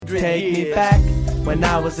Take me back when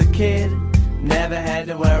I was a kid. Never had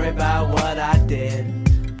to worry about what I did.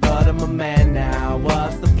 But I'm a man now,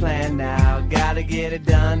 what's the plan now? Gotta get it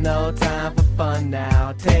done, no time for fun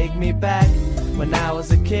now. Take me back when I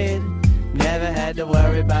was a kid. Never had to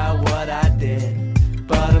worry about what I did.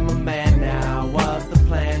 But I'm a man now, what's the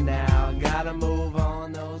plan now? Gotta move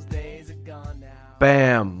on, those days are gone now.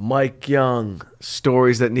 Bam, Mike Young,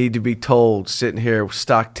 stories that need to be told. Sitting here,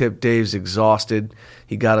 Stock Tip Dave's exhausted.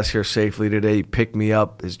 He got us here safely today. He picked me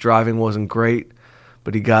up. His driving wasn't great,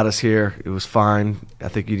 but he got us here. It was fine. I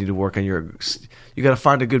think you need to work on you got to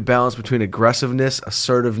find a good balance between aggressiveness,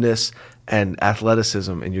 assertiveness, and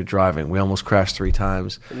athleticism in your driving. We almost crashed 3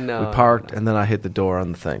 times. No. We parked, and then I hit the door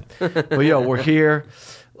on the thing. But, we're here.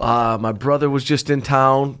 My brother was just in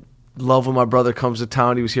town. Love when my brother comes to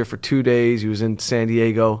town. He was here for 2 days. He was in San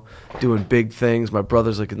Diego doing big things. My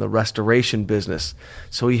brother's like in the restoration business.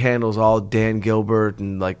 So he handles all Dan Gilbert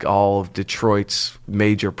and like all of Detroit's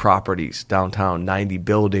major properties downtown, 90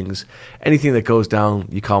 buildings. Anything that goes down,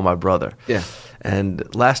 you call my brother. Yeah.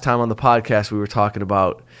 And last time on the podcast, we were talking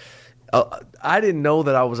about I didn't know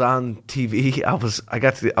that I was on TV. I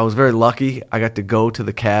was very lucky. I got to go to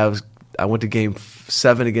the Cavs. I went to Game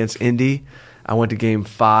 7 against Indy. I went to Game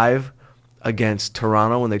 5 against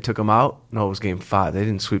Toronto when they took them out. No, it was Game 5. They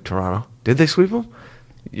didn't sweep Toronto. Did they sweep them?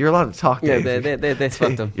 You're allowed to talk, Dave. Yeah, they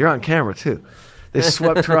swept them. You're on camera, too. They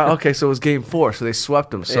swept Toronto. Okay, so it was Game 4, so they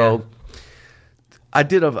swept them. So I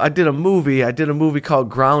did a movie called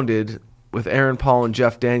Grounded with Aaron Paul and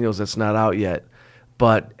Jeff Daniels that's not out yet.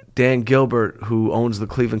 But Dan Gilbert, who owns the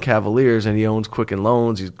Cleveland Cavaliers and he owns Quicken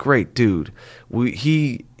Loans, he's a great dude.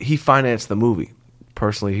 He financed the movie.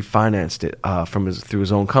 Personally, he financed it through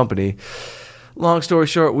his own company. Long story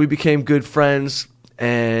short, we became good friends,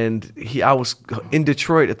 and I was in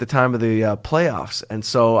Detroit at the time of the playoffs, and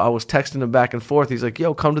so I was texting him back and forth. He's like,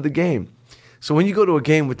 "Yo, come to the game." So when you go to a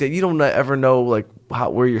game with that, you don't ever know like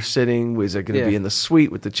where you're sitting. Is it going to be in the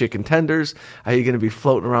suite with the chicken tenders? Are you going to be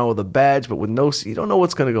floating around with a badge, but with no? You don't know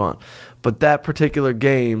what's going to go on. But that particular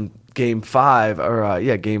game, Game 5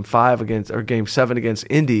 or Game 7 against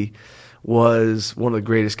Indy, was one of the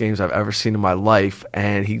greatest games I've ever seen in my life.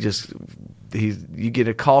 And you get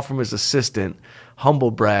a call from his assistant,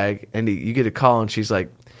 humble brag, and you get a call and she's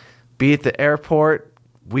like, "Be at the airport,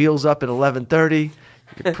 wheels up at 11:30.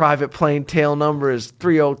 Your private plane tail number is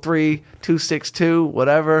 303-262,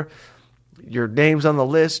 whatever. Your name's on the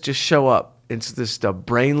list, just show up." It's just a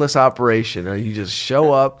brainless operation. You just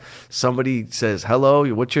show up. Somebody says, "Hello,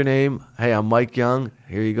 what's your name?" "Hey, I'm Mike Young."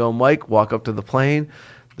 "Here you go, Mike." Walk up to the plane.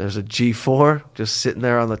 There's a G4 just sitting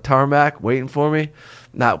there on the tarmac waiting for me.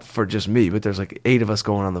 Not for just me, but there's like 8 of us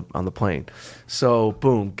going on the plane. So,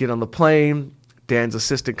 boom, get on the plane. Dan's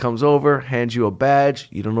assistant comes over, hands you a badge.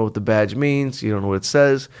 You don't know what the badge means. You don't know what it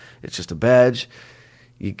says. It's just a badge.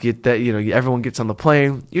 You get that, everyone gets on the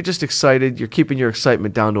plane. You're just excited. You're keeping your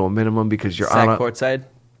excitement down to a minimum because you're on courtside?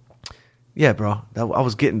 Yeah, bro. I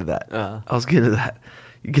was getting to that. I was getting to that.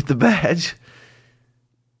 You get the badge.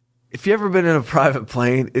 If you've ever been in a private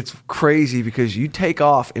plane, it's crazy because you take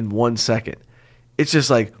off in 1 second. It's just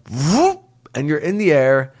like, whoop, and you're in the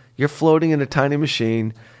air. You're floating in a tiny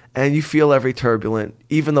machine, and you feel every turbulent,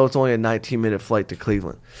 even though it's only a 19-minute flight to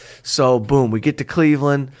Cleveland. So, boom, we get to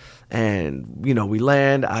Cleveland, and, we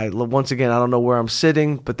land. Once again, I don't know where I'm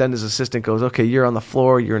sitting, but then his assistant goes, "Okay, you're on the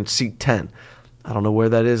floor. You're in seat 10. I don't know where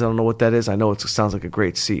that is. I don't know what that is. I know it sounds like a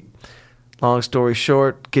great seat. Long story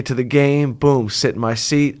short, get to the game, boom, sit in my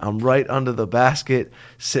seat. I'm right under the basket,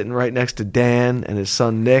 sitting right next to Dan and his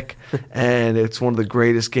son Nick, and it's one of the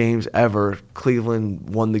greatest games ever. Cleveland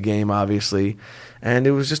won the game, obviously, and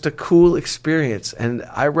it was just a cool experience. And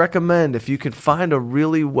I recommend, if you can find a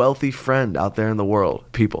really wealthy friend out there in the world,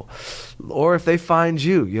 people, or if they find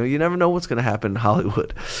you, you never know what's going to happen in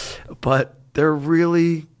Hollywood, but they're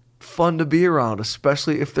really fun to be around,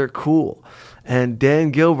 especially if they're cool. And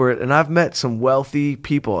Dan Gilbert, and I've met some wealthy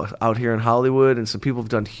people out here in Hollywood and some people who've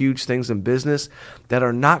done huge things in business that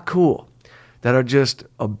are not cool, that are just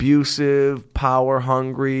abusive, power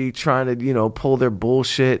hungry, trying to, pull their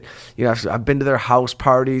bullshit. I've been to their house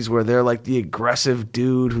parties where they're like the aggressive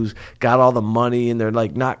dude who's got all the money and they're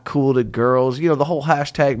like not cool to girls. The whole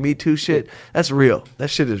hashtag Me Too shit, that's real.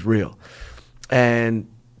 That shit is real. And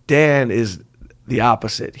Dan is the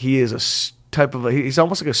opposite. He is he's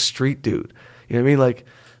almost like a street dude. You know what I mean?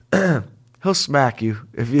 Like, he'll smack you.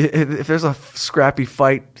 If there's a scrappy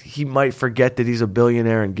fight, he might forget that he's a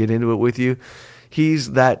billionaire and get into it with you. He's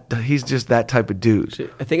just that type of dude.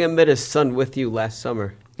 I think I met his son with you last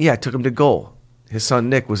summer. Yeah, I took him to Goal. His son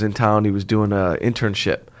Nick was in town. He was doing an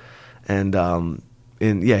internship, and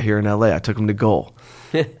here in LA, I took him to Goal.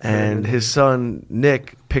 and his son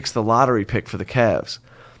Nick picks the lottery pick for the Cavs.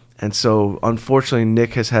 And so, unfortunately,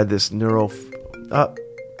 Nick has had this we're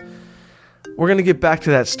going to get back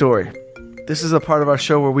to that story. This is a part of our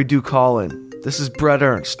show where we do call in. This is Brett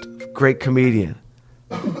Ernst, great comedian.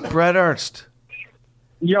 Brett Ernst.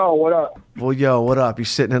 Yo, what up? Well, yo, what up? You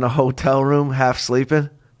sitting in a hotel room, half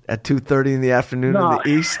sleeping, at 2:30 in the afternoon in the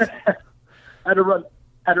East? I had to run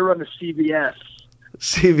to CVS.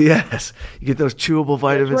 CVS. You get those chewable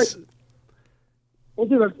vitamins. Right. Well,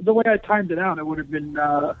 dude, the way I timed it out, it would have been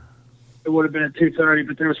at 2:30,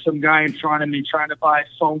 but there was some guy in front of me trying to buy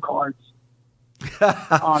phone cards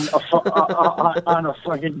on a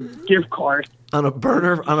fucking gift card. On a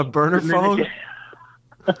burner phone?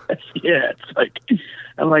 Yeah, it's like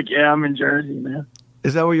I'm like, yeah, I'm in Jersey, man.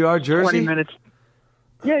 Is that where you are, Jersey? 20 minutes.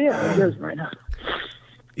 Yeah, I'm in Jersey right now.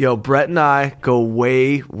 Yo, Brett and I go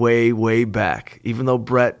way, way, way back. Even though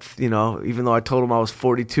Brett, even though I told him I was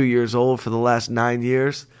 42 years old for the last 9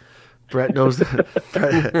 years, Brett knows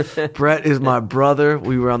that. Brett is my brother.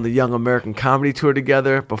 We were on the Young American Comedy Tour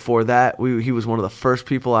together. Before that, he was one of the first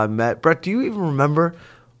people I met. Brett, do you even remember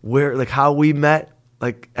how we met,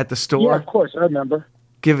 at the store? Yeah, of course, I remember.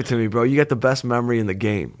 Give it to me, bro. You got the best memory in the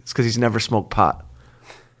game. It's because he's never smoked pot,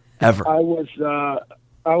 ever. I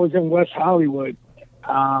was in West Hollywood,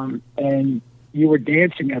 and you were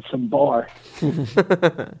dancing at some bar. It was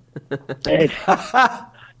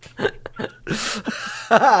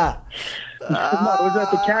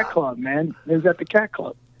at the Cat Club, man. It was at the Cat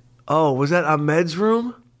Club. Oh, was that Ahmed's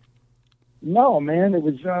room? No, man. It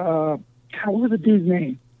was, what was the dude's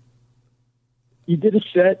name? You did a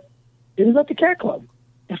set. It was at the Cat Club.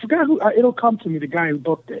 I forgot who. It'll come to me, the guy who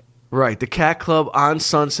booked it. Right, the Cat Club on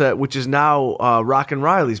Sunset, which is now Rock and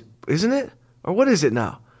Riley's, isn't it? Or what is it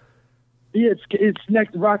now? Yeah, it's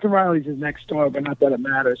next. Rock and Riley's is next door, but not that it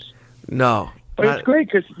matters. No. But it's great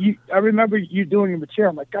because I remember you doing the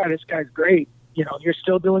material. I'm like, God, this guy's great. You're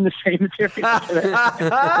still doing the same material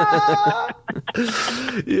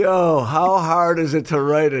today. Yo, how hard is it to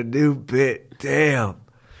write a new bit? Damn.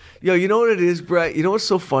 Yo, you know what it is, Brett? You know what's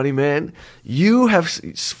so funny, man? You've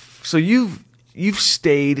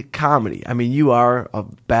stayed comedy. I mean, you are a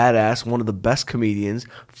badass, one of the best comedians,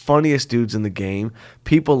 funniest dudes in the game.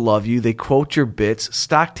 People love you. They quote your bits.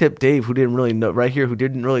 Stock Tip Dave, who didn't really know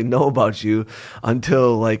about you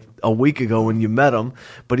until a week ago when you met him,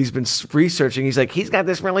 but he's been researching. He's like, he's got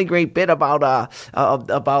this really great bit about what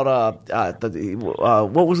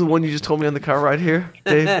was the one you just told me on the car ride here,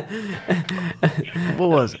 Dave?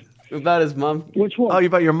 What was it? About his mom. Which one? Oh,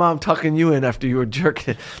 about your mom tucking you in after you were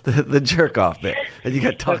jerking the jerk off bit, and you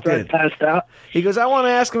got tucked in. Passed out. He goes, I want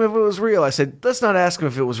to ask him if it was real. I said, let's not ask him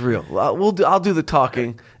if it was real. I'll do the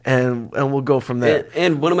talking, and we'll go from there.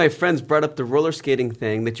 And one of my friends brought up the roller skating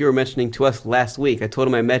thing that you were mentioning to us last week. I told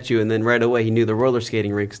him I met you, and then right away he knew the roller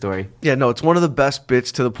skating rink story. Yeah, no, it's one of the best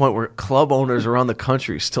bits to the point where club owners around the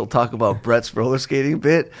country still talk about Brett's roller skating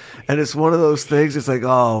bit, and it's one of those things. It's like,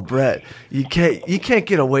 oh, Brett, you can't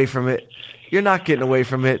get away from it. You're not getting away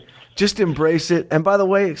from it. Just embrace it. And by the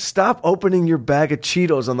way, stop opening your bag of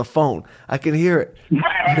Cheetos on the phone. I can hear it.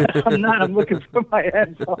 I'm not. I'm looking for my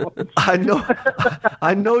headphones.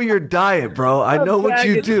 I know your diet, bro. I know what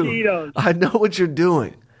you do. Cheetos. I know what you're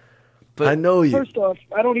doing. But I know you. First off,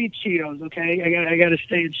 I don't eat Cheetos. Okay, I got to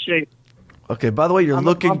stay in shape. Okay. By the way, I'm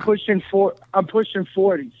pushing 40,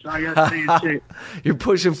 so I got to stay in shape. You're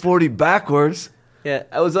pushing 40 backwards. Yeah,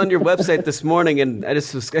 I was on your website this morning, and I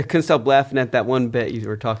couldn't stop laughing at that one bit you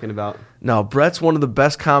were talking about. No, Brett's one of the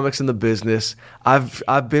best comics in the business.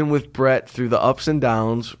 I've been with Brett through the ups and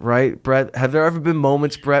downs, right? Brett, have there ever been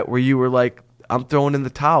moments, Brett, where you were like, I'm throwing in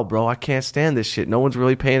the towel, bro. I can't stand this shit. No one's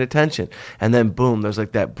really paying attention. And then, boom, there's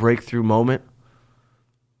that breakthrough moment.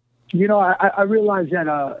 I realized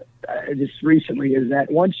that just recently is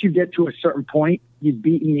that once you get to a certain point, you've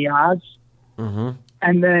beaten the odds. Mm-hmm.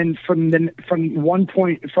 And then from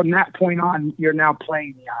that point on, you're now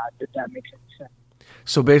playing the odds, if that makes any sense.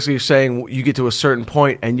 So basically, you're saying you get to a certain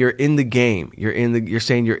point and you're in the game. You're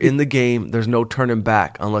saying you're in the game. There's no turning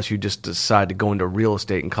back unless you just decide to go into real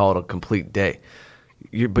estate and call it a complete day.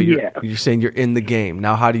 You're saying you're in the game.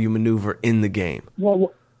 Now, how do you maneuver in the game?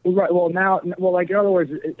 Well, right. Well, now, in other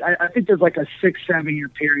words, I think there's a 6-7 year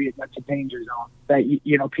period that's a danger zone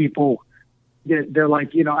that people. They're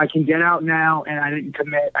like, I can get out now and I didn't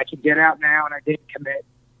commit. I can get out now and I didn't commit.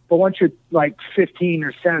 But once you're 15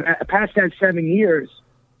 or 7, past that 7 years,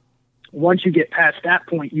 once you get past that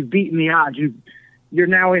point, you've beaten the odds. You're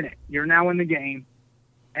now in it. You're now in the game.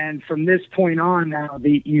 And from this point on now,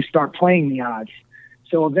 you start playing the odds.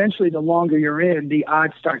 So eventually, the longer you're in, the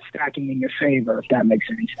odds start stacking in your favor, if that makes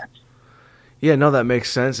any sense. Yeah, no, that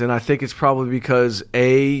makes sense, and I think it's probably because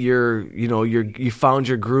you found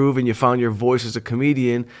your groove and you found your voice as a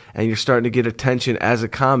comedian, and you're starting to get attention as a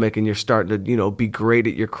comic, and you're starting to be great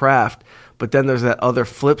at your craft. But then there's that other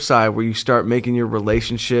flip side where you start making your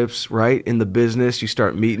relationships right in the business. You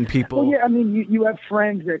start meeting people. Well, yeah, I mean, you have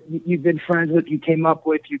friends that you've been friends with, you came up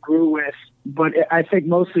with, you grew with, but I think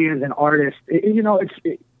mostly as an artist,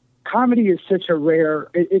 comedy is such a rare.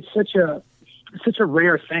 It's such a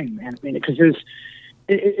rare thing, man. I mean, because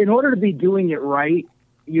in order to be doing it right,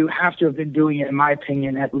 you have to have been doing it, in my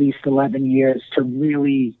opinion, at least 11 years to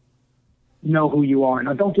really know who you are.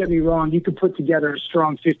 Now, don't get me wrong. You could put together a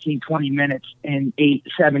strong 15, 20 minutes in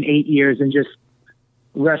 7, 8 years and just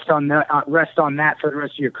rest on that for the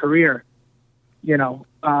rest of your career,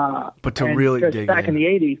 But to really dig back in the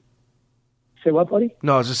 80s. Say what, buddy?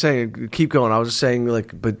 No, I was just saying, keep going. I was just saying,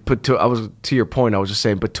 to your point, I was just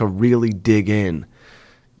saying, but to really dig in.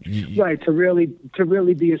 Right, to really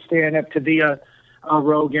be a stand-up, to be a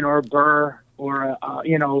Rogan or a Burr or,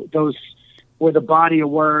 those with a body of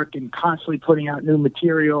work and constantly putting out new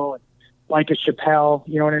material, like a Chappelle,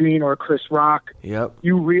 you know what I mean, or a Chris Rock. Yep.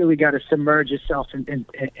 You really got to submerge yourself into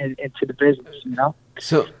the business,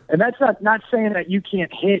 So, and that's not saying that you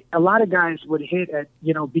can't hit. A lot of guys would hit at,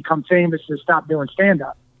 become famous and stop doing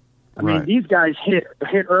stand-up. I mean, these guys hit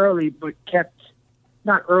early, but kept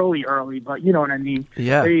not early, but you know what I mean.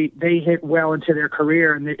 Yeah. They hit well into their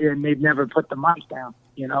career and they've never put the mic down.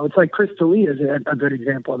 It's like Chris D'Elia is a good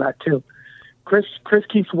example of that too. Chris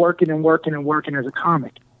keeps working and working and working as a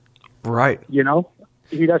comic. Right.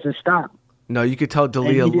 He doesn't stop. No, you could tell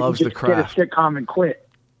D'Elia loves the craft. Get a sitcom and quit.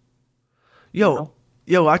 Yo,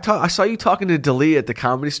 I saw you talking to D'Elia at the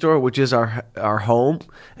Comedy Store, which is our home,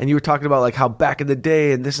 and you were talking about like how back in the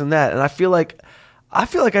day and this and that, and I feel like I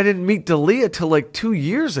didn't meet D'Elia till like 2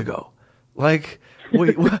 years ago. Like,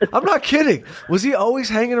 wait, I'm not kidding. Was he always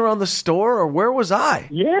hanging around the store, or where was I?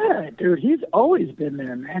 Yeah, dude, he's always been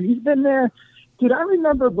there, man. He's been there. Dude, I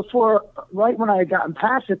remember right when I had gotten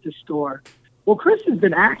passed at the store. Well, Chris has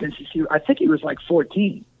been acting since I think he was like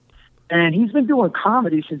 14, and he's been doing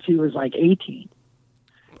comedy since he was like 18.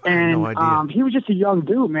 And no idea. He was just a young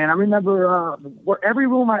dude, man. I remember every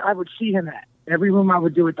room I would see him at, every room I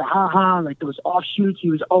would do at the like those offshoots. He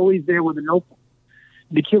was always there with a notebook.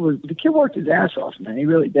 The kid worked his ass off, man. He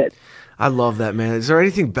really did. I love that, man. Is there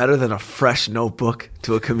anything better than a fresh notebook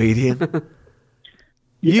to a comedian?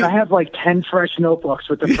 I have like 10 fresh notebooks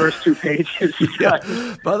with the first 2 pages. Yeah.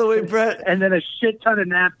 By the way, Brett. And then a shit ton of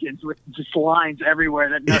napkins with just lines everywhere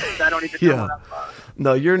that I don't even know what I'm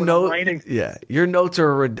No, your notes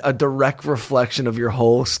are a direct reflection of your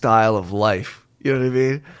whole style of life. You know what I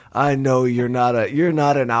mean? I know you're not an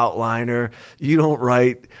outliner. You don't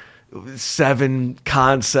write 7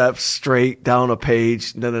 concepts straight down a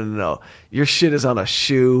page. No. Your shit is on a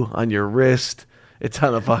shoe, on your wrist. It's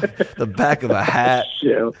on the back of a hat.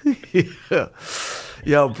 Yeah.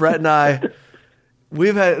 Yo, Brett and I,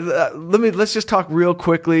 we've had. Let's just talk real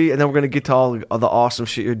quickly, and then we're gonna get to all the awesome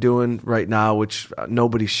shit you're doing right now, which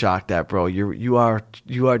nobody's shocked at, bro. You are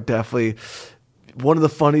definitely one of the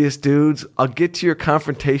funniest dudes. I'll get to your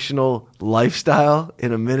confrontational lifestyle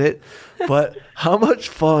in a minute, but how much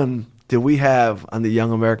fun did we have on the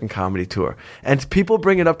Young American Comedy Tour? And people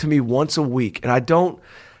bring it up to me once a week, and I don't.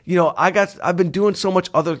 I've been doing so much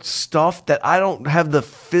other stuff that I don't have the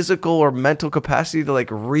physical or mental capacity to like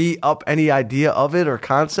re-up any idea of it or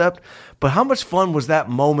concept. But how much fun was that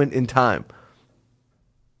moment in time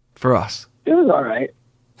for us? It was all right.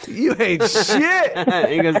 You ain't shit.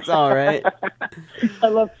 He goes, it's all right. I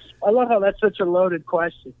love how that's such a loaded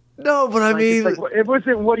question. No, but I mean, it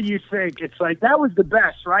wasn't. What do you think? It's like that was the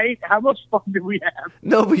best, right? How much fun did we have?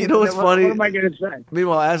 No, but you know what's funny? What am I going to say?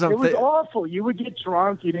 Meanwhile, it was awful. You would get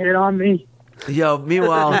drunk, you'd hit on me. Yo,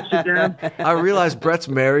 meanwhile, I realize Brett's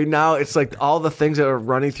married now. It's like all the things that are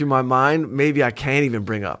running through my mind, maybe I can't even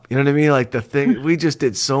bring up. You know what I mean? Like the thing we just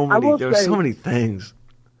did so many. There were so many things.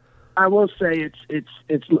 I will say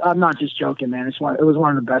it's. I'm not just joking, man. It was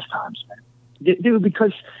one of the best times, man. Dude,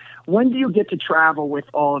 because. When do you get to travel with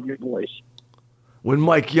all of your boys? When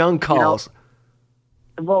Mike Young calls.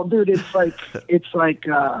 Well, dude, it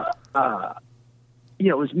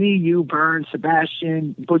was me, you, Byrne,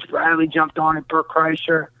 Sebastian, Butch Bradley jumped on it, Burt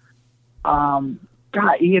Kreischer.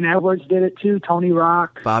 Ian Edwards did it too, Tony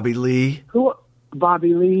Rock. Bobby Lee.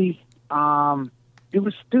 Bobby Lee. It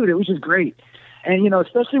was just great. And,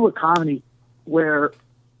 especially with comedy where,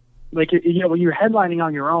 like, when you're headlining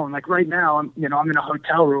on your own, like right now, I'm in a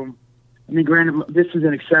hotel room. I mean, granted, this is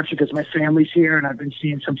an exception because my family's here and I've been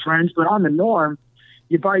seeing some friends, but on the norm,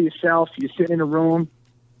 you're by yourself, you sit in a room,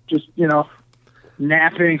 just,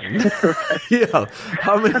 napping. Yeah.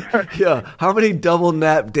 How many double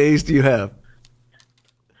nap days do you have?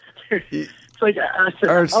 It's like I said,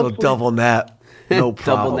 Ursel, double nap. No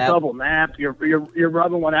problem. Double nap. You're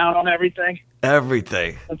rubbing one out on everything.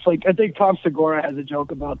 Everything. It's like I think Tom Segura has a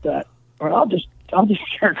joke about that. Or I'll just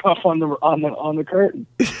jerk off on the curtain.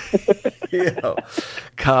 Yeah.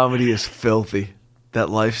 Comedy is filthy. That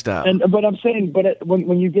lifestyle. But I'm saying,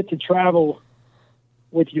 when you get to travel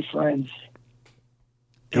with your friends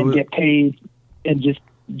and get paid and just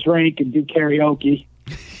drink and do karaoke.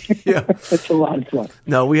 Yeah. It's a lot of fun.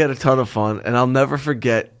 No, we had a ton of fun, and I'll never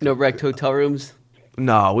forget. No wrecked hotel rooms?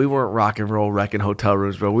 No, we weren't rock and roll wrecking hotel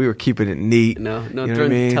rooms, bro. We were keeping it neat. No, you know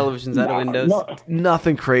throwing televisions out of windows? No.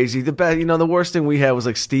 Nothing crazy. The worst thing we had was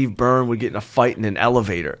like Steve Byrne would get in a fight in an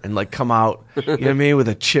elevator and like come out, you know what I mean, with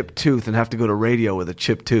a chipped tooth and have to go to radio with a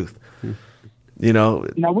chipped tooth. You know?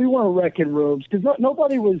 Now, we weren't wrecking rooms because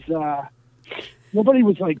nobody was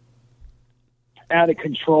like out of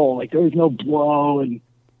control. Like there was no blow and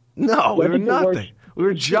no, we were nothing. We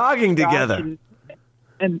were jogging together.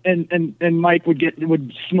 And Mike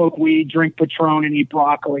would smoke weed, drink Patron, and eat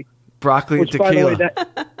broccoli. Broccoli and tequila. By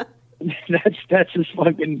the way, that's his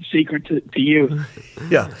fucking secret to you.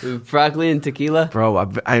 Yeah. Broccoli and tequila?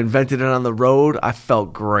 Bro, I invented it on the road. I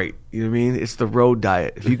felt great. You know what I mean? It's the road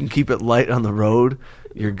diet. If you can keep it light on the road,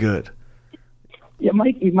 you're good. Yeah,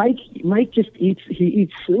 Mike just eats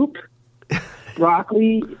soup,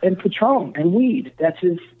 broccoli, and Patron, and weed. That's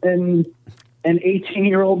his and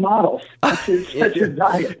 18-year-old models. That's his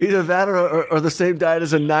diet. Either that or the same diet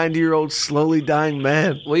as a 90-year-old slowly dying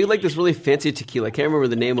man. Well, you like this really fancy tequila. I can't remember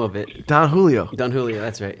the name of it. Don Julio. Don Julio,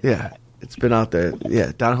 that's right. Yeah, it's been out there.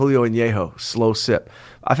 Yeah, Don Julio Añejo, slow sip.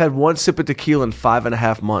 I've had one sip of tequila in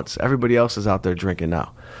 5.5 months. Everybody else is out there drinking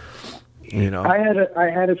now. You know, I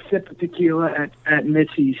had a sip of tequila at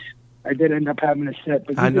Mitzi's. I did end up having a sip,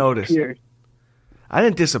 but I noticed. Disappeared. I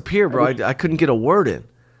didn't disappear, bro. I couldn't get a word in.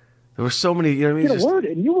 There were so many, you know what I mean? Get a word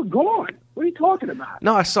in. You were gone. What are you talking about?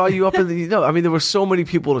 No, I saw you up in the, there were so many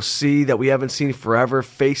people to see that we haven't seen forever.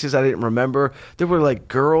 Faces I didn't remember. There were like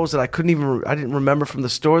girls that I didn't remember from the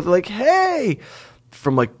store. They're like, hey,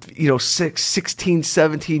 from 16,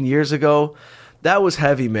 17 years ago. That was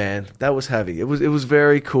heavy, man. That was heavy. It was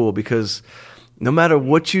very cool because no matter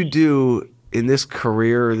what you do in this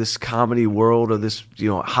career or this comedy world or this,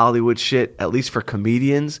 Hollywood shit, at least for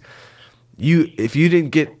comedians, if you didn't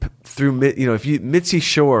get through, Mitzi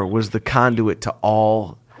Shore was the conduit to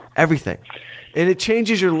everything, and it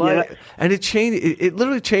changes your life. Yeah. And it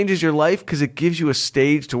literally changes your life because it gives you a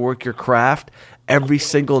stage to work your craft every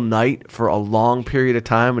single night for a long period of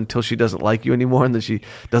time until she doesn't like you anymore and then she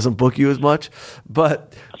doesn't book you as much.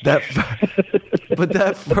 But that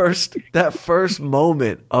first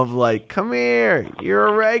moment of like, come here, you're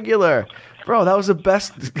a regular, bro. That was the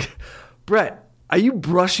best. Brett, are you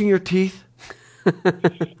brushing your teeth?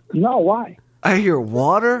 No, why? I hear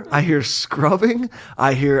water. I hear scrubbing.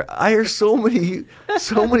 I hear so many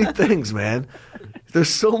things, man. There's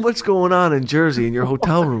so much going on in Jersey in your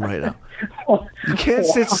hotel room right now. You can't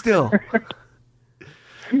sit still.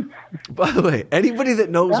 By the way, anybody that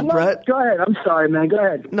knows Brett, go ahead. I'm sorry, man. Go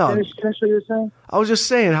ahead. No, finish what you were saying. I was just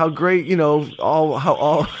saying how great, all.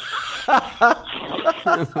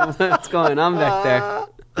 What's going on back there?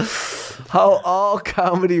 How all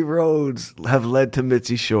comedy roads have led to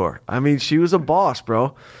Mitzi Shore. I mean, she was a boss,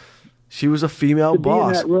 bro. She was a female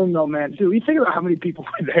boss. Be in that room, though, man. Dude, you think about how many people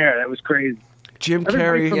were there. That was crazy. Jim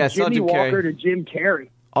Carrey. From Jimmy Walker to Jim Carrey.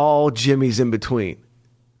 All Jimmys in between.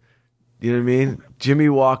 You know what I mean? Jimmy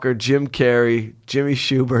Walker, Jim Carrey, Jimmy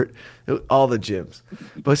Schubert, all the Jims.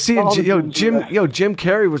 But seeing Jim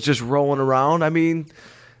Carrey was just rolling around. I mean,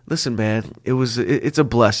 listen, man, it's a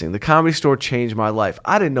blessing. The Comedy Store changed my life.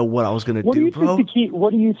 I didn't know what I was going to do, bro.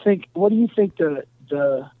 What do you think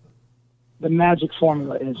the magic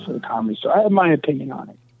formula is for the Comedy Store? I have my opinion on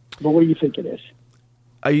it, but what do you think it is?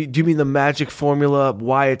 Do you mean the magic formula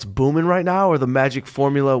why it's booming right now, or the magic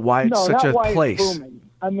formula why it's such a place? It's booming.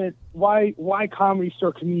 I mean, why Comedy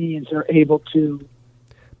Store comedians are able to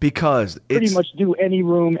pretty much do any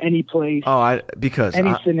room, any place,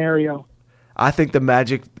 any scenario. I think the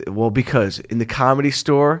magic, because in the Comedy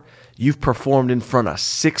Store, you've performed in front of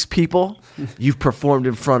 6 people, you've performed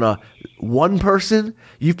in front of 1 person,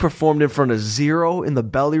 you've performed in front of 0 in the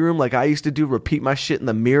belly room like I used to do, repeat my shit in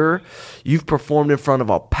the mirror, you've performed in front of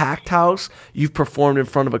a packed house, you've performed in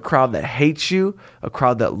front of a crowd that hates you, a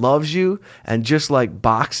crowd that loves you, and just like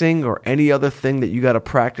boxing or any other thing that you got to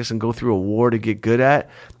practice and go through a war to get good at,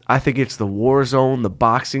 I think it's the war zone, the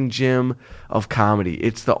boxing gym of comedy.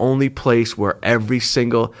 It's the only place where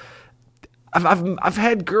I've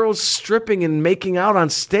had girls stripping and making out on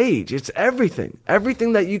stage. It's everything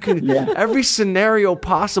that you can. Every scenario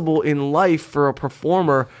possible in life for a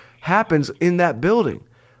performer happens in that building.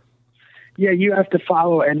 Yeah, you have to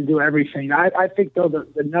follow and do everything. I think though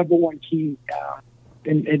the number one key,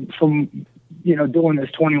 from doing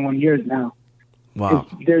this 21 years now, wow,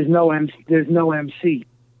 there's no MC,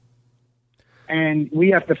 and we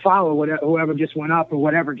have to follow whoever just went up or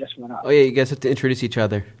whatever just went up. Oh yeah, you guys have to introduce each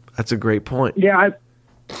other. That's a great point. Yeah,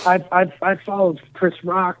 I've followed Chris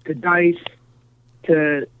Rock to Dice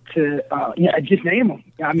to just name them.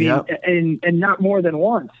 I mean, and not more than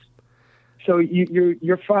once. So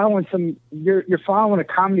you're following you're following a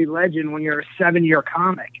comedy legend when you're a 7-year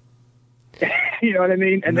comic. You know what I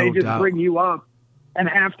mean? And No they just doubt. bring you up, and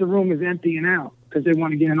half the room is emptying out because they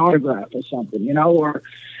want to get an autograph or something, or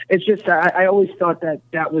it's just, I always thought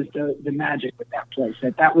that was the magic with that place,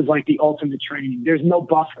 that was like the ultimate training. There's no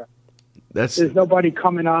buffer. There's nobody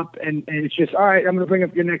coming up, and it's just, all right, I'm going to bring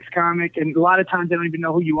up your next comic, and a lot of times they don't even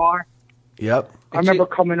know who you are. Yep. I remember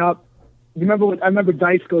coming up, I remember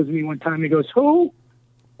Dice goes to me one time, he goes, who?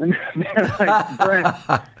 And they're like, Brent.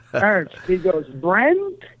 Ernst. He goes,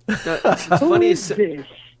 Brent? Who is this?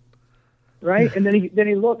 Right? And then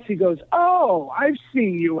he looks, he goes, oh, I've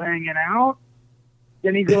seen you hanging out.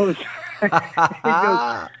 Then he goes,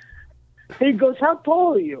 he goes, how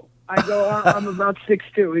tall are you? I go, I'm about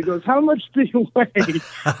 6'2". He goes, how much do you weigh?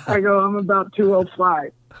 I go, I'm about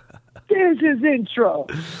 205. There's his intro.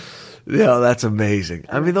 Yeah, that's amazing.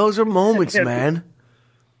 I mean, those are moments, man.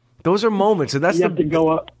 Those are moments, and You have to go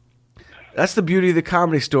up. That's the beauty of the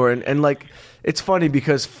Comedy Store. And like, it's funny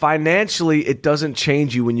because financially it doesn't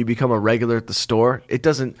change you when you become a regular at the store. It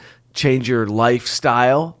doesn't change your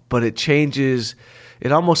lifestyle, but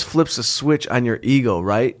it almost flips a switch on your ego,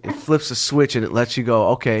 right? It flips a switch and it lets you go,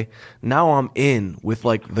 okay, now I'm in with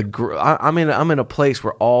like I'm in a place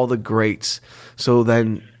where all the greats. So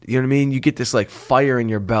then, you know what I mean? You get this like fire in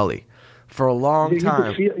your belly for a long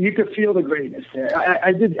time. You could feel the greatness there.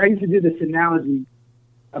 I used to do this analogy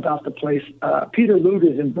about the place. Peter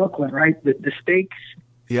Luger's in Brooklyn, right? The steaks.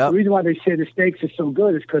 Yeah. The reason why they say the steaks are so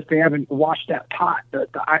good is because they haven't washed that pot, the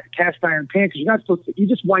cast iron pan. Because you're not supposed to. You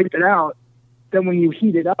just wipe it out. Then when you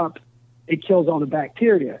heat it up, it kills all the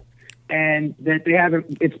bacteria. And that they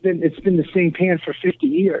haven't. It's been the same pan for 50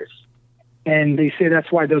 years. And they say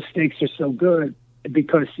that's why those steaks are so good,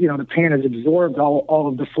 because the pan has absorbed all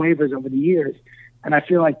of the flavors over the years. And I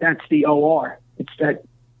feel like that's the OR.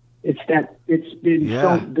 There's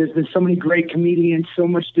been so many great comedians, so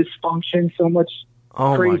much dysfunction, so much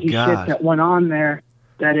crazy shit that went on there,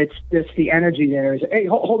 that it's just the energy there. Hey,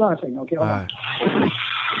 hold on a second, okay? Hold on.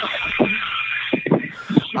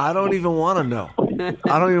 I don't even want to know.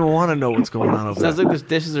 I don't even want to know what's going on over there. Sounds like there's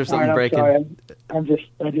dishes or something breaking. Sorry. I just.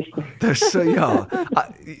 They're so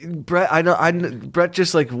Brett. I know. Brett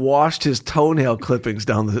just like washed his toenail clippings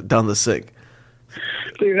down the sink.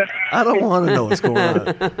 Dude, I don't want to know what's going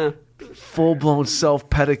on. Full blown self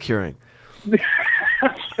pedicuring.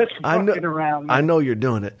 just fucking around. I know you're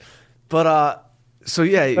doing it, but so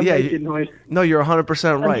yeah. No, you're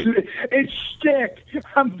 100% right. It's shtick.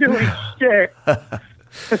 I'm doing shtick.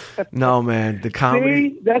 No, man, the comedy.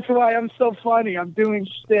 See? That's why I'm so funny. I'm doing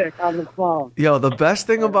shtick on the phone. Yo, the best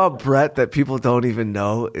thing about Brett that people don't even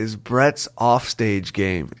know is Brett's offstage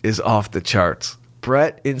game is off the charts.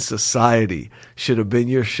 Brett in Society should have been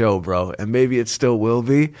your show, bro, and maybe it still will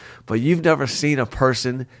be, but you've never seen a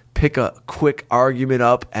person pick a quick argument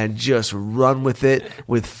up and just run with it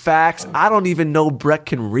with facts. I don't even know Brett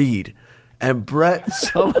can read. And this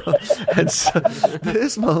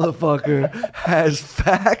motherfucker has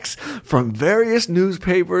facts from various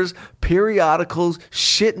newspapers, periodicals,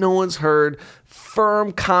 shit no one's heard,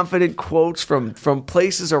 firm, confident quotes from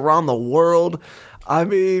places around the world. I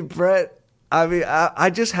mean, Brett, I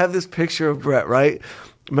just have this picture of Brett, right?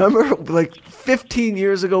 Remember, like 15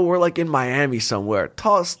 years ago, we're like in Miami somewhere.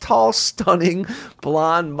 Tall, stunning,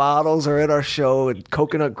 blonde models are at our show in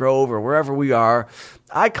Coconut Grove or wherever we are.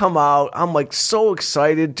 I come out, I'm like so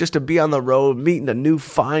excited just to be on the road, meeting a new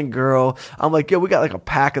fine girl. I'm like, yo, we got like a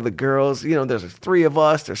pack of the girls. There's 3 of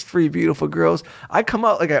us. There's 3 beautiful girls. I come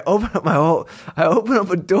out, like I open up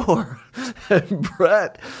a door, and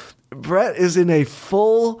Brett is in a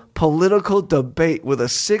full political debate with a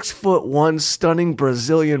 6'1" stunning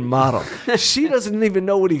Brazilian model. She doesn't even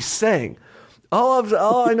know what he's saying.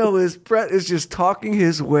 All I know is Brett is just talking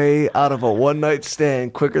his way out of a one-night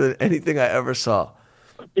stand quicker than anything I ever saw.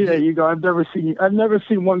 There you go. I've never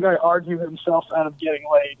seen one guy argue himself out of getting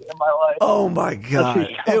laid in my life. Oh my God!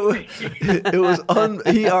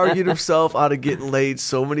 He argued himself out of getting laid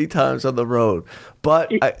so many times on the road.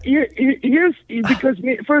 But here's because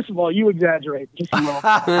first of all, you exaggerate just a little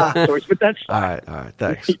stories, but that's fine. All right,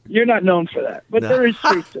 thanks. You're not known for that, but there is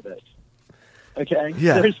truth to this. Okay,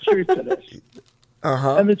 yeah, there's truth to this.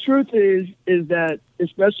 And the truth is that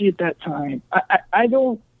especially at that time,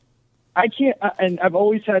 I can't, and I've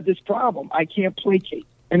always had this problem. I can't placate.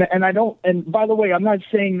 And I don't, and by the way, I'm not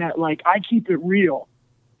saying that like I keep it real.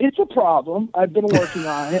 It's a problem. I've been working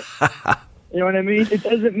on it. You know what I mean? It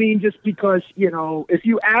doesn't mean just because, if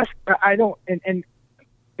you ask, I don't, and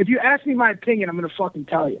if you ask me my opinion, I'm going to fucking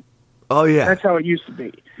tell you. Oh yeah. That's how it used to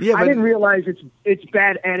be. Yeah, I didn't realize it's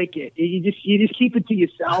bad etiquette. You just keep it to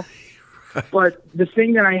yourself. But the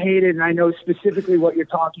thing that I hated, and I know specifically what you're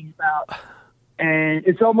talking about, and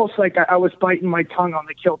it's almost like I was biting my tongue on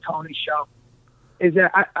the Kill Tony show, is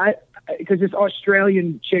that because this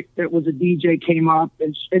Australian chick that was a DJ came up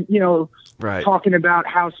and right. talking about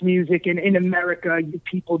house music, and in America,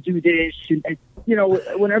 people do this. And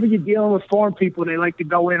whenever you're dealing with foreign people, they like to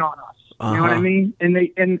go in on us. You know what I mean? And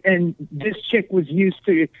and this chick was used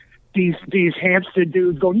to these hamster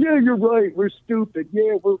dudes going, yeah, you're right, we're stupid.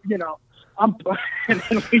 Yeah, we're, and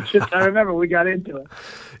then I remember we got into it.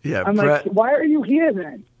 Yeah, I'm Brett, like, why are you here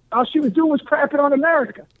then? All she was doing was crapping on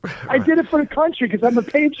America. Right. I did it for the country because I'm a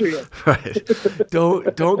patriot. Right.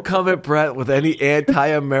 Don't come at Brett with any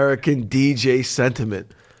anti-American DJ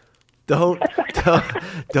sentiment. Don't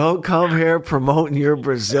come here promoting your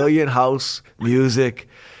Brazilian house music.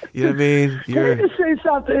 You know what I mean? Can I just say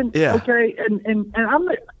something? Yeah. Okay. And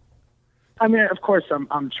of course,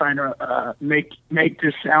 I'm trying to make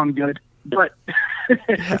this sound good, but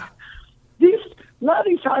a lot of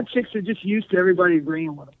these hot chicks are just used to everybody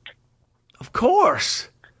agreeing with them. Of course.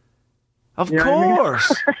 Of You know course.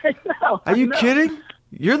 what I mean? Are you kidding?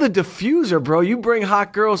 You're the diffuser, bro. You bring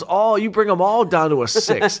hot girls you bring them all down to a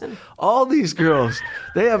 6. All these girls,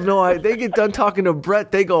 they have no idea. They get done talking to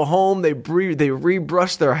Brett, they go home, they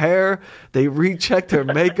rebrush their hair, they recheck their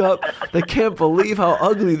makeup. They can't believe how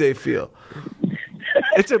ugly they feel.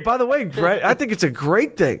 By the way, Brett, I think it's a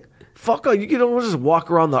great thing. Fuck all, you don't just walk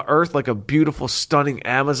around the earth like a beautiful, stunning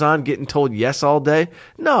Amazon getting told yes all day.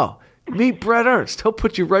 No. Meet Brett Ernst. He'll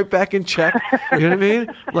put you right back in check. You know what I mean?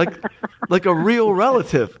 Like a real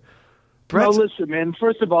relative. No, listen, man.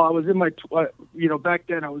 First of all, I was in my, back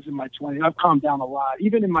then I was in my 20s. I've calmed down a lot.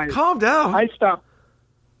 Even in my... Calm down.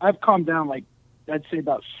 I've calmed down like, I'd say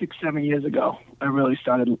about 6-7 years ago. I really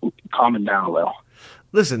started calming down a little.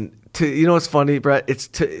 Listen, what's funny, Brett? It's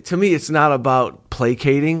to me, it's not about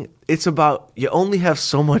placating. It's about you only have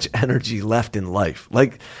so much energy left in life.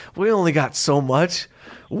 Like, we only got so much.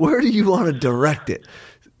 Where do you want to direct it?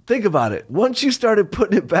 Think about it. Once you started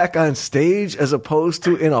putting it back on stage as opposed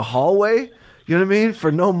to in a hallway, you know what I mean,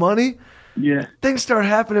 for no money, yeah, things start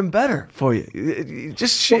happening better for you.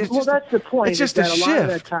 That's the point. It's just a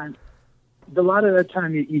shift. A lot of that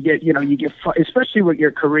time you get, especially with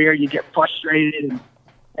your career, you get frustrated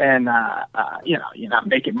and you're not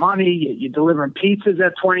making money. You're delivering pizzas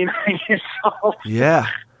at 29 years old. Yeah.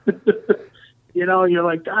 You're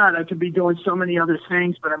like, God, I could be doing so many other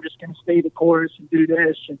things, but I'm just going to stay the course and do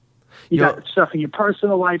this. And you got stuff in your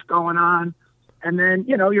personal life going on. And then,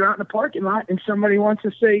 you're out in the parking lot and somebody wants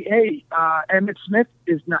to say, hey, Emmitt Smith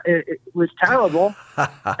was terrible.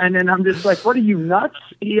 And then I'm just like, what are you, nuts?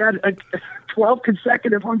 He had a 12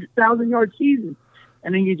 consecutive 100,000-yard season.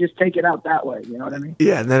 And then you just take it out that way. You know what I mean?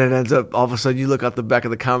 Yeah, and then it ends up, all of a sudden, you look out the back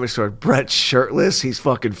of the Comedy Store, Brett's shirtless. He's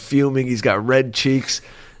fucking fuming. He's got red cheeks.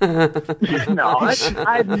 No,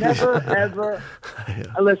 I've never ever.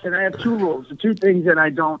 Listen, I have 2 rules. The 2 things that I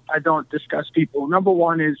don't discuss people. Number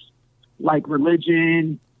one is like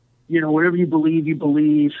religion. Whatever you believe.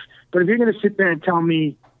 But if you're going to sit there and tell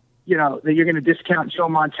me, that you're going to discount Joe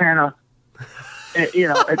Montana, at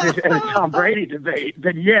a Tom Brady debate,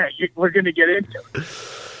 then yeah, we're going to get into it.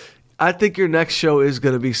 I think your next show is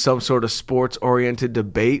going to be some sort of sports-oriented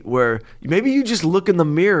debate where maybe you just look in the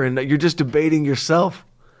mirror and you're just debating yourself.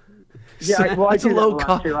 Yeah, well, it's low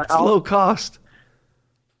cost.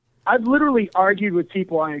 I've literally argued with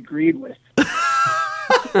people I agreed with.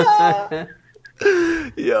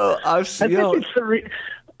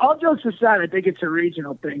 All jokes aside, I think it's a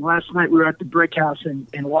regional thing. Last night we were at the Brick House in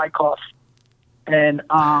Wyckoff, and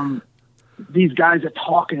these guys are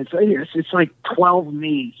talking. It's like 12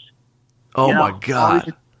 knees. Oh my God! All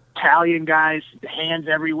these Italian guys, hands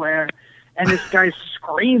everywhere. And this guy's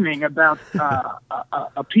screaming about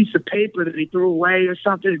a piece of paper that he threw away or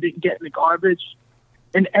something that didn't get in the garbage.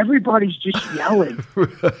 and everybody's just yelling.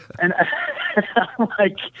 And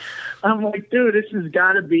I'm like, dude, this has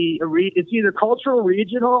got to be it's either cultural or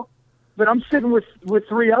regional, but I'm sitting with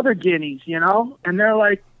 3 other guineas, and they're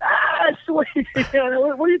like, sweet. What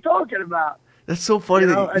are you talking about? That's so funny.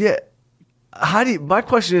 Yeah. My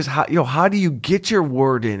question is, how do you get your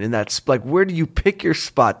word in that, like, where do you pick your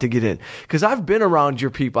spot to get in? Because I've been around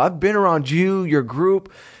your people. I've been around you, your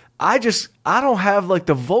group. I don't have like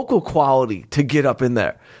the vocal quality to get up in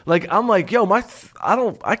there. Like, I'm like,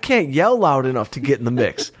 I can't yell loud enough to get in the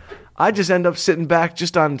mix. I just end up sitting back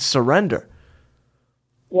just on surrender.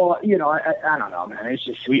 Well, I don't know, man. It's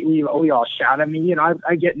just we all shout at me.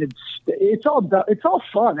 I get in it's all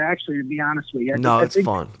fun, actually. To be honest with you, it's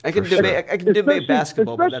fun. I can debate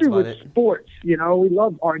basketball, but that's especially about with sports. We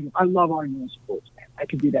love arguing. I love arguing sports, man. I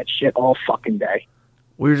could do that shit all fucking day.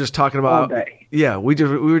 We were just talking about. Yeah, we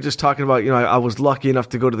were just talking about. I was lucky enough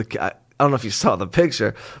to go to I don't know if you saw the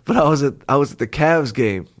picture, but I was at the Cavs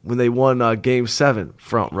game when they won Game 7,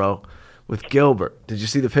 front row, with Gilbert. Did you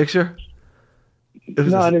see the picture?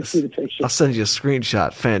 No, I didn't see the picture. I'll send you a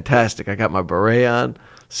screenshot. Fantastic. I got my beret on,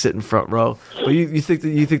 sitting front row. But you think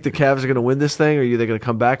the Cavs are going to win this thing, or are they going to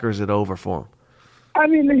come back, or is it over for them? I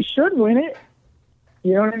mean, they should win it.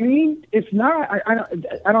 You know what I mean? If not,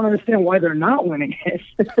 I don't understand why they're not winning it.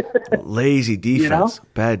 Lazy defense,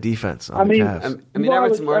 bad defense on the Cavs. I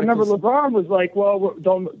remember LeBron was like, "Well,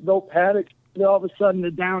 don't panic." All of a sudden, they're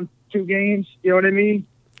down 2 games. You know what I mean?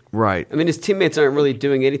 Right. I mean, his teammates aren't really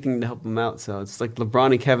doing anything to help him out, so it's like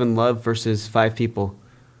LeBron and Kevin Love versus 5 people.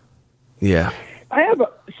 Yeah. I have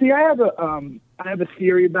a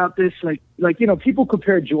theory about this. Like people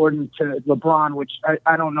compare Jordan to LeBron, which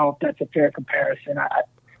I don't know if that's a fair comparison.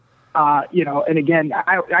 And again,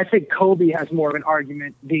 I think Kobe has more of an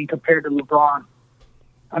argument being compared to LeBron.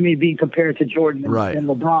 I mean, being compared to Jordan than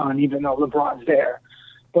LeBron, even though LeBron's there.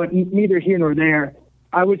 But neither here nor there.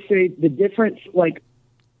 I would say the difference, like,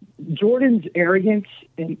 Jordan's arrogance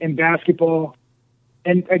in basketball,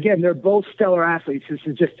 and again, they're both stellar athletes. It's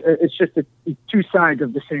just 2 sides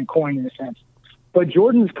of the same coin in a sense. But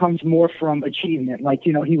Jordan's comes more from achievement. Like,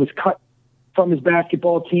 he was cut from his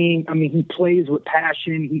basketball team. I mean, he plays with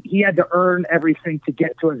passion. He had to earn everything to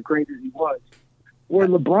get to as great as he was. Where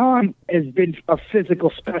LeBron has been a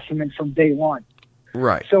physical specimen from day one.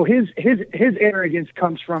 Right. So his arrogance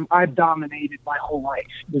comes from, I've dominated my whole life.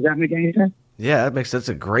 Does that make any sense? Yeah, that's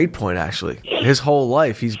a great point, actually. His whole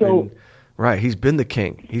life he's been the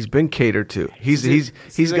king. He's been catered to.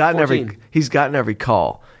 He's gotten every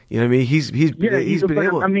call. You know what I mean? He's been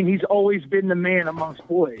able. I mean, he's always been the man amongst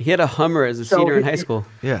boys. He had a Hummer as a senior in high school.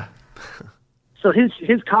 Yeah. So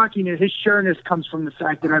his cockiness, his sureness comes from the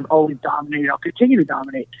fact that I've always dominated. I'll continue to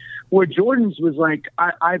dominate. Where Jordan's was like,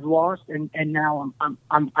 I've lost and now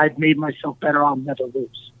I've made myself better. I'll never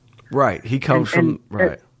lose. Right. He comes from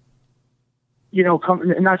right.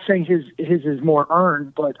 I'm not saying his is more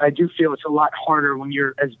earned, but I do feel it's a lot harder when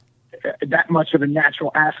you're that much of a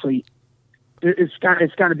natural athlete. It's got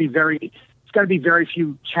to be very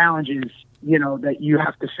few challenges, that you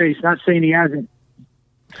have to face. Not saying he hasn't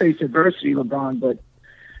faced adversity, LeBron, but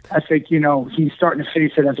I think, he's starting to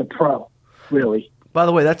face it as a pro, really. By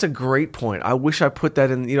the way, that's a great point. I wish I put that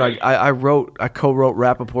in. I co-wrote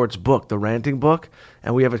Rappaport's book, the Ranting Book,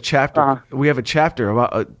 and we have a chapter. We have a chapter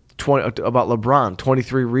about about LeBron,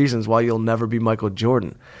 23 reasons why you'll never be Michael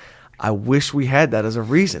Jordan. I wish we had that as a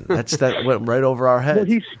reason. That went right over our heads.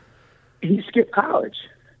 Well, he skipped college.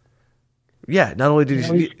 Yeah, not only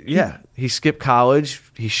did he skip college,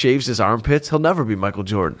 he shaves his armpits. He'll never be Michael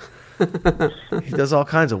Jordan. He does all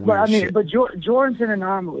kinds of weird shit. But Jordan's an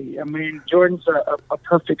anomaly. I mean, Jordan's a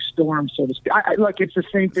perfect storm, so to speak. It's the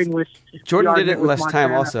same thing with Jordan did it in less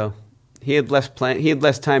time also. He had less time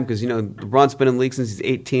because, LeBron's been in the league since he's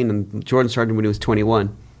 18 and Jordan started when he was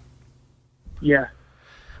 21. Yeah.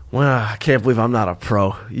 Well, I can't believe I'm not a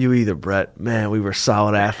pro. You either, Brett. Man, we were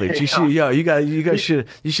solid athletes. You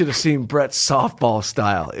should have seen Brett's softball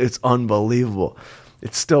style. It's unbelievable.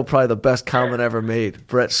 It's still probably the best comment ever made.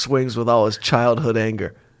 Brett swings with all his childhood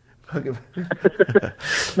anger. No,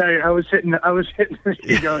 I was hitting.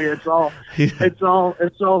 It's all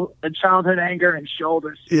childhood anger and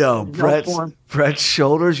shoulders. Yo, Brett's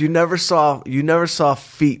shoulders. You never saw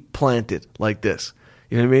feet planted like this.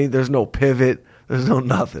 You know what I mean? There's no pivot. There's no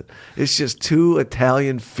nothing. It's just 2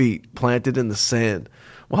 Italian feet planted in the sand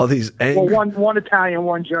while these angry... Well, one Italian,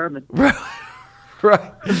 one German. Right.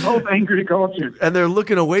 Both angry cultures. And they're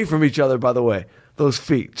looking away from each other, by the way. Those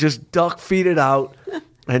feet. Just duck-feeted out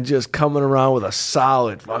and just coming around with a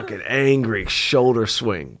solid fucking angry shoulder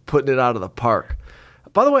swing, putting it out of the park.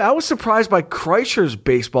 By the way, I was surprised by Kreischer's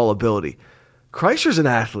baseball ability. Kreischer's an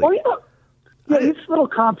athlete. Oh, yeah, he's a little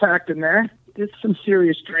compact in there. There's some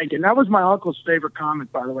serious drinking. That was my uncle's favorite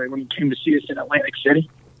comment, by the way, when he came to see us in Atlantic City.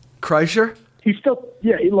 Kreischer? He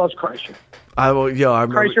loves Kreischer. I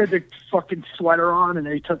remember. Kreischer had the fucking sweater on, and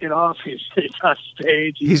then he took it off. He's on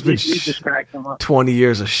stage. He's been just cracked him up. 20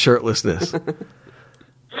 years of shirtlessness.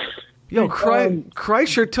 Yo,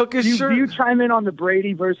 Kreischer took his shirt. Do you chime in on the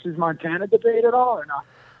Brady versus Montana debate at all, or not?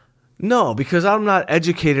 No, because I'm not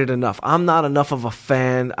educated enough. I'm not enough of a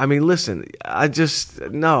fan. I mean, listen, there's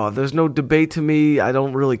no debate to me. I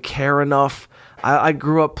don't really care enough. I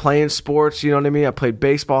grew up playing sports, you know what I mean? I played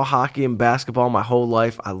baseball, hockey, and basketball my whole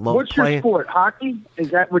life. I love playing. What's your sport? Hockey?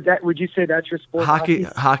 Would you say that's your sport?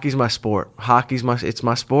 Hockey's my sport. It's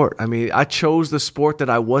my sport. I mean, I chose the sport that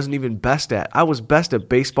I wasn't even best at. I was best at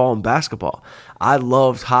baseball and basketball. I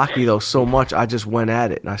loved hockey though so much. I just went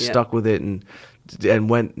at it and I stuck with it and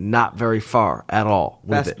went not very far at all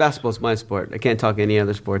with it. Basketball's my sport. I can't talk any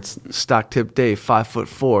other sports. Stock Tip Dave,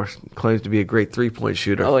 5'4", claims to be a great 3-point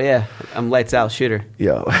shooter. Oh yeah, I'm lights out shooter.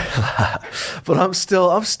 Yo, but I'm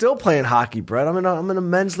still playing hockey, Brett. I'm in a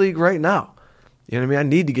men's league right now. You know what I mean? I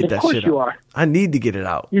need to get that shit out. Of course you are. I need to get it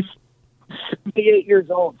out. You're 78 years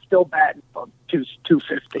old, still batting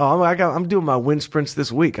 250. Oh, I'm doing my wind sprints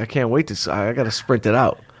this week. I can't wait I got to sprint it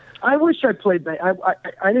out. I wish I played.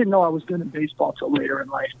 I didn't know I was good at baseball till later in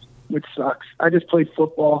life, which sucks. I just played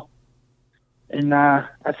football, and I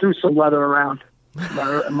threw some leather around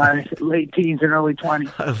my late teens and early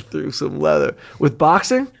 20s. I threw some leather with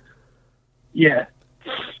boxing. Yeah.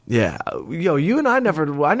 Yeah, yo, you and I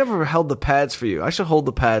never held the pads for you. I should hold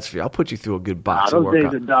the pads for you. I'll put you through a good boxing workout.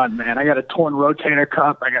 Those days are done, man. I got a torn rotator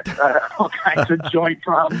cuff. I got all kinds of joint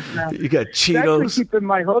problems now. You got Cheetos. Actually, keeping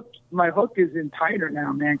my hook is in tighter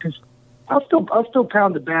now, man. Because I'll still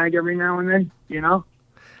pound the bag every now and then, you know.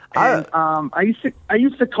 And I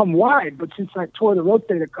used to come wide, but since I tore the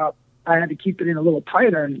rotator cuff, I had to keep it in a little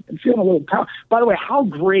tighter and feeling a little pound. By the way, how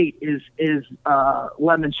great is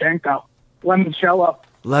Lemoncello?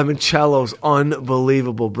 Lemoncello's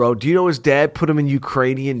unbelievable, bro. Do you know his dad put him in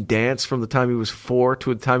Ukrainian dance from the time he was 4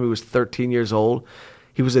 to the time he was 13 years old?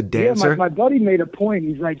 He was a dancer. Yeah, my buddy made a point.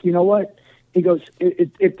 He's like, you know what? He goes,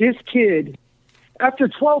 if this kid, after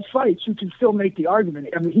 12 fights, you can still make the argument.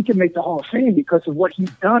 I mean, he can make the Hall of Fame because of what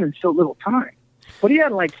he's done in so little time. But he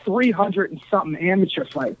had like 300 and something amateur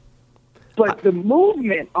fights. But the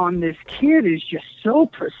movement on this kid is just so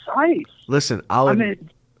precise. Listen, I'll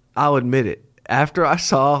admit it. After I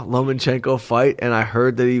saw Lomachenko fight and I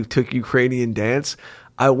heard that he took Ukrainian dance,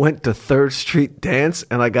 I went to 3rd Street Dance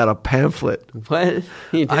and I got a pamphlet. What?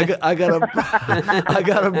 I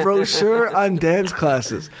got a brochure on dance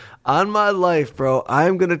classes. On my life, bro,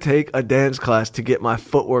 I'm going to take a dance class to get my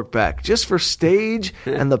footwork back, just for stage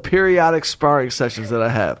and the periodic sparring sessions that I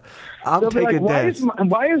have. I'm taking dance.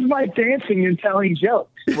 Why is my dancing and telling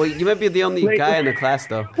jokes? Well, you might be the only guy in the class,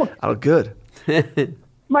 though. Oh, good.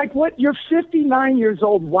 Mike, what? You're 59 years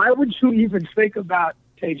old. Why would you even think about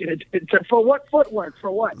taking it? For what footwork? For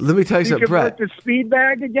what? Let me tell you something, Brett. You can work the speed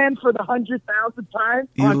bag again for the 100,000th time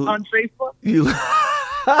on Facebook?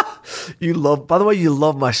 You love. By the way, you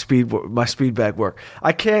love my speed bag work.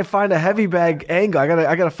 I can't find a heavy bag angle.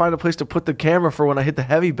 I gotta find a place to put the camera for when I hit the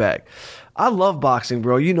heavy bag. I love boxing,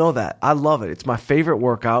 bro. You know that. I love it. It's my favorite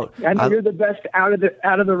workout. I know you're the best out of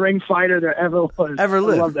the ring fighter there ever was. Ever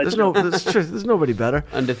lived. There's nobody better.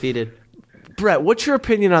 Undefeated. Brett, what's your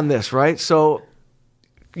opinion on this? Right, so.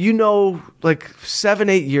 You know, like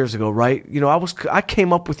 7-8 years ago, right? You know, I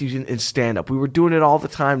came up with you in stand-up. We were doing it all the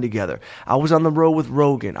time together. I was on the road with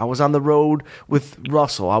Rogan. I was on the road with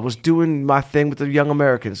Russell. I was doing my thing with the Young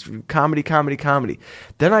Americans, comedy.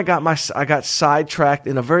 Then I got sidetracked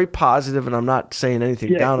in a very positive, and I'm not saying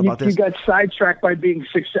anything down about this. You got sidetracked by being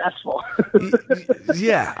successful.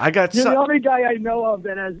 Yeah, I got. You're the only guy I know of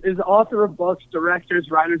that is author of books, directors,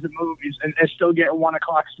 writers of movies, and still getting 1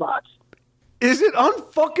 o'clock spots. Is it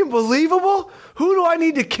unfucking believable? Who do I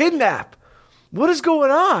need to kidnap? What is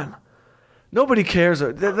going on? Nobody cares.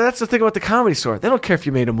 That's the thing about the Comedy Store. They don't care if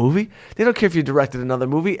you made a movie. They don't care if you directed another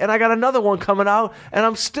movie. And I got another one coming out, and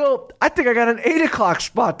I think I got an 8 o'clock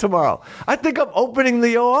spot tomorrow. I think I'm opening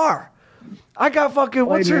the OR. I got fucking,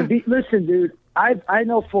 listen, dude, I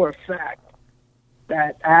know for a fact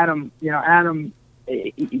that Adam,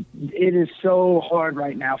 it is so hard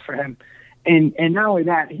right now for him. And not only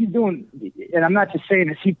that, he's doing, and I'm not just saying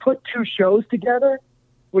this, he put 2 shows together,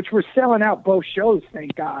 which were selling out both shows,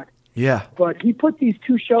 thank God. Yeah. But he put these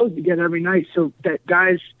 2 shows together every night so that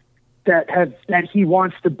guys that he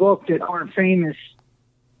wants to book that aren't famous,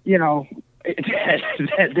 that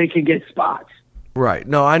they can get spots. Right.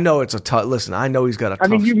 No, I know it's a tough. Listen, I know he's got a tough. I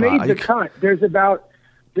mean, you spot. made the cut. There's about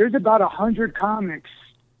 100 comics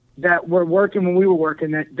that were working when we were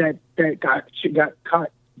working that got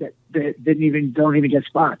cut that don't even get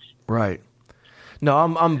spots. Right. No,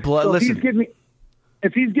 I'm So listen.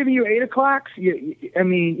 if he's giving you 8 o'clocks, I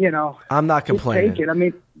mean, you know, I'm not complaining. Take it. I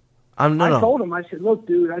mean, I no. told him, I said, look,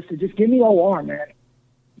 dude, I said, just give me OR, man.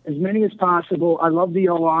 As many as possible. I love the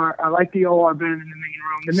OR. I like the OR better than the main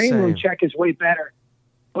room. The main room check is way better,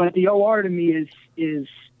 but the OR to me is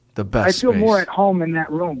the best. I feel space. more at home in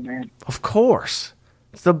that room, man. Of course,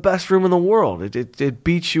 it's the best room in the world. It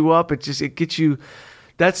beats you up. It gets you.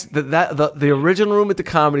 That's the original room at the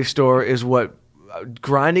Comedy Store is what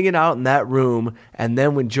grinding it out in that room. And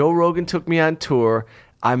then when Joe Rogan took me on tour,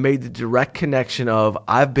 I made the direct connection of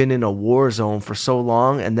I've been in a war zone for so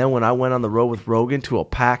long, and then when I went on the road with Rogan to a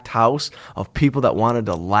packed house of people that wanted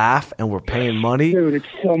to laugh and were paying money. Dude, it's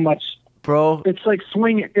so much. Bro. It's like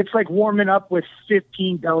swinging. It's like warming up with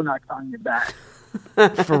 15 donuts on your back.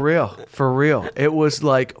 For real. It was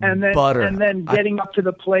like butter. And then getting up to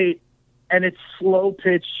the plate, and it's slow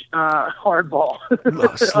pitch hardball,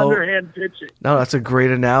 underhand pitching. No, that's a great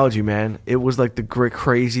analogy, man. It was like the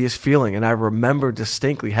craziest feeling, and I remember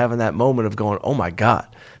distinctly having that moment of going, "Oh my God,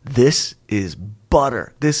 this is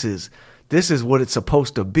butter. This is what it's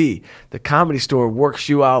supposed to be." The Comedy Store works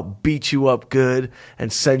you out, beats you up good,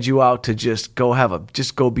 and sends you out to just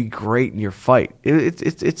go be great in your fight.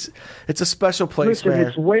 It's a special place, Listen, man.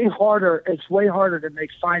 it's way harder. It's way harder to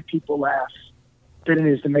make 5 people laugh than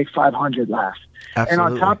it is to make 500 laugh. Absolutely.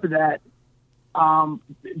 And on top of that,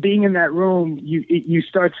 being in that room, you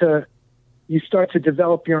start to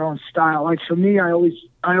develop your own style. Like for me, I always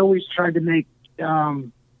tried to make. I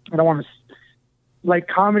don't want to. Like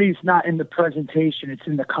comedy's not in the presentation; it's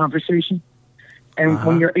in the conversation. And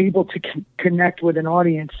when you're able to connect with an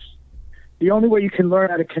audience, the only way you can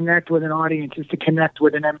learn how to connect with an audience is to connect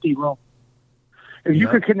with an empty room. If you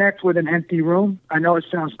could connect with an empty room, I know it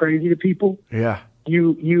sounds crazy to people. Yeah.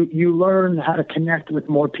 You learn how to connect with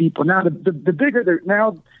more people. Now the bigger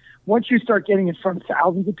now, once you start getting in front of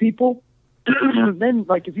thousands of people, then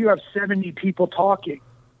like if you have 70 people talking,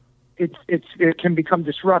 it can become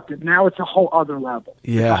disruptive. Now it's a whole other level.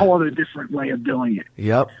 Yeah. It's a whole other different way of doing it.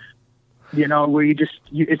 Yep. You know, where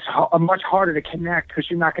it's much harder to connect because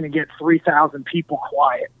you're not going to get 3,000 people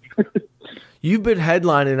quiet. You've been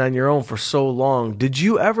headlining on your own for so long. Did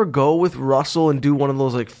you ever go with Russell and do one of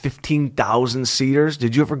those like 15,000 seaters?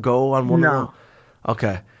 Did you ever go on one of them?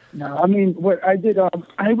 Okay. No, I mean, what I did,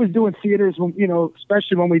 I was doing theaters, when, you know,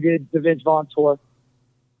 especially when we did the Vince Vaughn tour.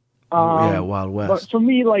 Wild West. But for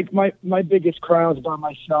me, like my biggest crowds by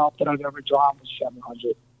myself that I've ever drawn was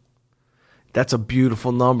 700. That's a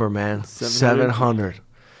beautiful number, man. 700.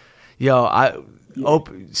 Yo,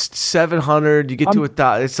 700. You get to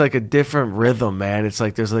 1,000. It's like a different rhythm, man. It's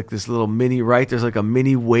like there's like this little mini There's like a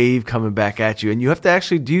mini wave coming back at you, and you have to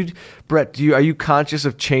actually. Brett? Are you conscious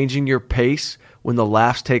of changing your pace when the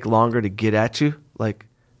laughs take longer to get at you? Like,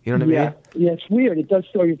 you know what I mean? Yeah, it's weird. It does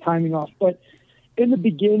throw your timing off. But in the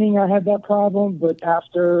beginning, I had that problem. But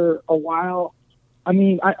after a while, I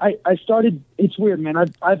mean, I started. It's weird, man.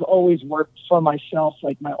 I've always worked for myself,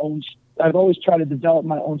 like my own. I've always tried to develop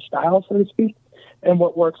my own style, so to speak, and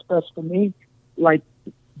what works best for me, like,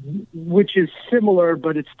 which is similar,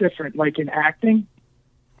 but it's different. Like in acting,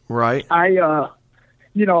 right? I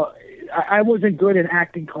wasn't good in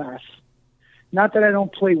acting class. Not that I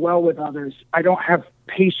don't play well with others. I don't have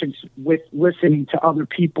patience with listening to other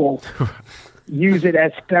people use it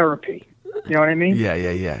as therapy. You know what I mean? Yeah.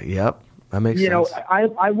 Yep. That makes sense. You know,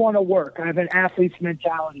 I want to work. I have an athlete's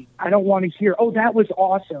mentality. I don't want to hear, "Oh, that was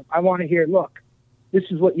awesome." I want to hear, "Look, this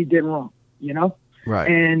is what you did wrong." You know? Right.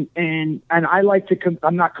 And I like to.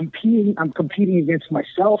 I'm not competing. I'm competing against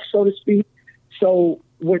myself, so to speak. So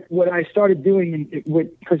what I started doing,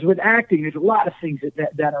 because with acting, there's a lot of things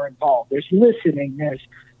that are involved. There's listening.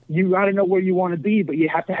 You got to know where you want to be, but you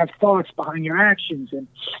have to have thoughts behind your actions, and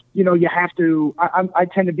you know you have to. I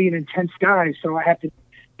tend to be an intense guy, so I have to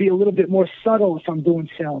be a little bit more subtle if I'm doing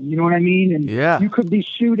film. You know what I mean? And you could be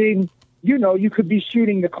shooting. You know, you could be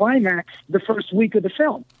shooting the climax the first week of the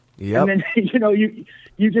film. Yep. And then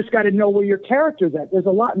you just got to know where your character's at. There's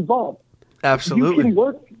a lot involved. Absolutely.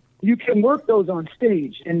 You can work those on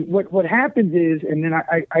stage. And what happens is, and then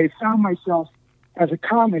I found myself as a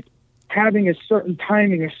comic having a certain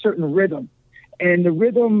timing, a certain rhythm. And the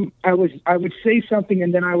rhythm, I would say something,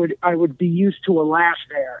 and then I would be used to a laugh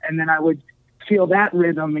there, and then I would feel that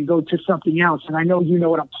rhythm and go to something else. And I know you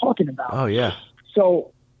know what I'm talking about. Oh yeah.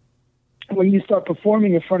 So when you start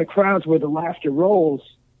performing in front of crowds where the laughter rolls,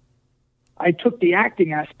 I took the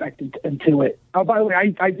acting aspect into it. Oh, by the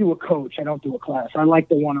way, I do a coach. I don't do a class. I like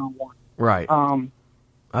the one-on-one. Right.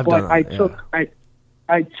 But I took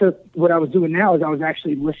what I was doing now is I was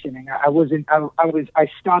actually listening. I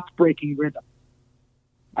stopped breaking rhythm.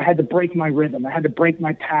 I had to break my rhythm. I had to break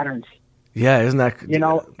my patterns. Yeah, isn't that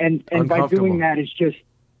and by doing that, it's just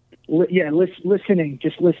listening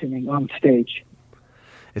on stage.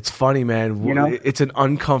 It's funny, man. It's an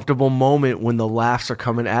uncomfortable moment when the laughs are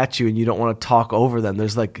coming at you and you don't want to talk over them.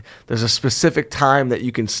 There's a specific time that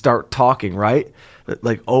you can start talking, right? It's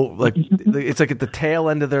like at the tail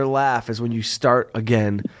end of their laugh is when you start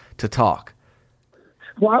again to talk.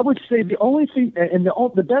 Well, I would say the only thing, and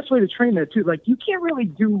the best way to train that too, like you can't really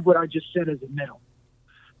do what I just said as a middle,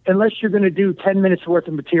 unless you're going to do 10 minutes worth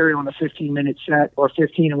of material in a 15-minute set or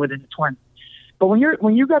 15 and within 20. But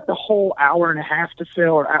when you got the whole hour and a half to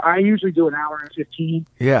fill, or I usually do an hour and 15.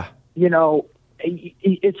 Yeah.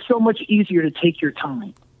 It's so much easier to take your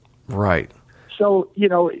time. Right. So,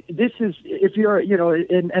 this is, if you're,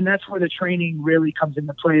 and that's where the training really comes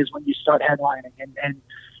into play is when you start headlining and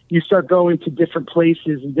you start going to different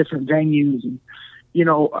places and different venues. And,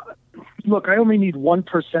 look, I only need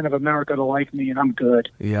 1% of America to like me and I'm good.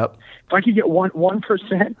 Yep. If I could get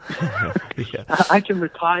 1%, yeah. I can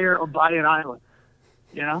retire or buy an island.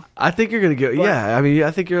 I think you're gonna get. Yeah, I mean,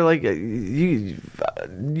 I think you're like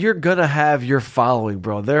you're gonna have your following,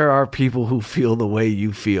 bro. There are people who feel the way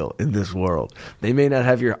you feel in this world. They may not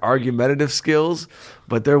have your argumentative skills,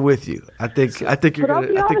 but they're with you. I think you're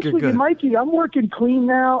gonna. I think you're good, Mikey. I'm working clean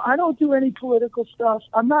now. I don't do any political stuff.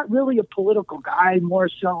 I'm not really a political guy. More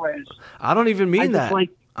so as I don't even mean that.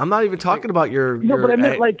 I'm not even talking about your. No, but I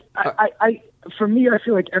meant I for me, I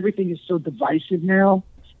feel like everything is so divisive now.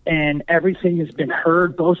 And everything has been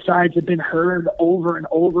heard. Both sides have been heard over and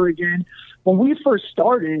over again. When we first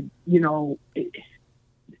started, it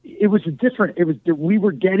was different. We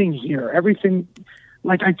were getting here. Everything,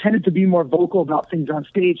 like I tended to be more vocal about things on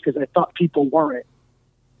stage because I thought people weren't.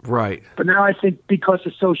 Right. But now I think because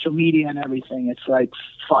of social media and everything, it's like,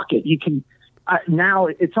 fuck it. You can, now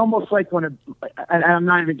it's almost like and I'm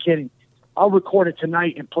not even kidding, I'll record it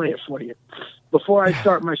tonight and play it for you. Before I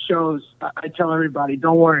start my shows, I tell everybody,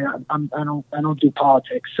 "Don't worry, I don't do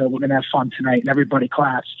politics, so we're gonna have fun tonight." And everybody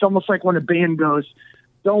claps. It's almost like when a band goes,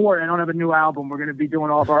 "Don't worry, I don't have a new album. We're gonna be doing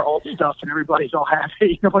all of our old stuff," and everybody's all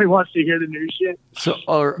happy. Nobody wants to hear the new shit. So,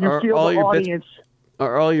 are all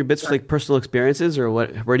your bits like personal experiences, or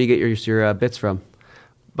what? Where do you get your bits from?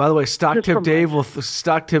 By the way, Stock Tip Dave will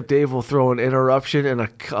throw an interruption and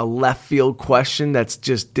a left field question that's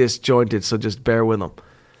just disjointed. So just bear with him.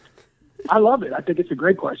 I love it. I think it's a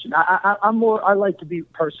great question. I like to be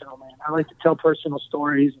personal, man. I like to tell personal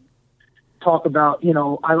stories and talk about,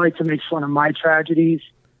 I like to make fun of my tragedies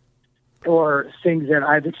or things that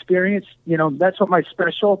I've experienced. That's what my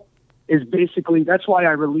special is basically. That's why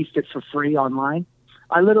I released it for free online.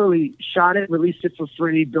 I literally shot it, released it for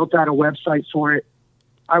free, built out a website for it.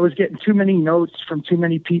 I was getting too many notes from too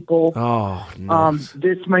many people. Oh, nice.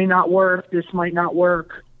 This may not work. This might not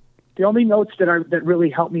work. The only notes that really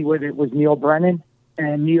helped me with it was Neil Brennan,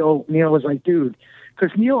 and Neil was like, dude,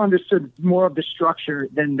 because Neil understood more of the structure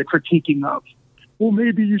than the critiquing of, well,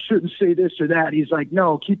 maybe you shouldn't say this or that. He's like,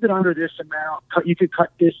 no, keep it under this amount. You could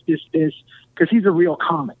cut this, because he's a real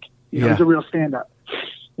comic. He's a real stand-up.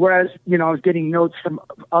 Whereas, I was getting notes from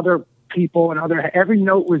other people and every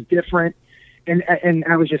note was different, and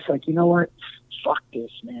I was just like, you know what? Fuck this,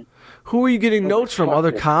 man. Who were you getting notes from?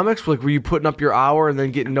 Other comics? Like, were you putting up your hour and then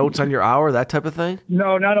getting notes on your hour, that type of thing?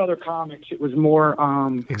 No, not other comics. It was more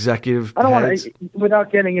executive. I don't want to,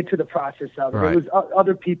 without getting into the process of it. Right. It was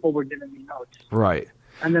other people were giving me notes. Right.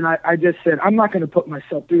 And then I just said, I'm not going to put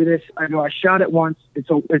myself through this. I know I shot it once.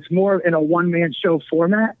 It's more in a one-man show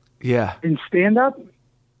format. Yeah. In stand-up.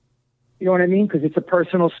 You know what I mean? Because it's a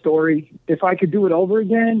personal story. If I could do it over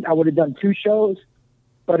again, I would have done 2 shows.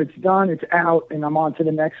 But it's done, it's out, and I'm on to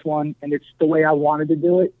the next one, and it's the way I wanted to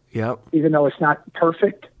do it. Yep. Even though it's not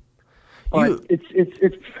perfect, but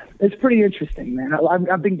it's pretty interesting, man.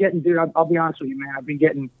 I've been getting, dude. I'll be honest with you, man. I've been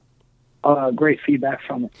getting great feedback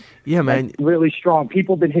from it. Yeah, man. Like, really strong.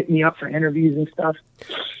 People have been hitting me up for interviews and stuff.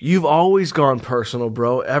 You've always gone personal,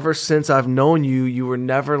 bro. Ever since I've known you, you were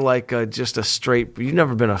never like just a straight. You've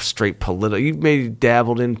never been a straight political. You've maybe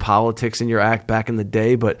dabbled in politics in your act back in the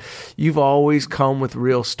day, but you've always come with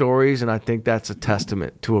real stories, and I think that's a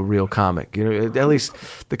testament to a real comic. At least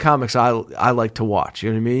the comics I like to watch. You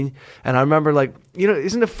know what I mean? And I remember, like,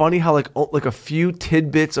 isn't it funny how like a few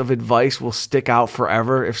tidbits of advice will stick out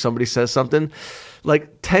forever if somebody says something?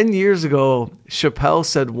 Like 10 years ago, Chappelle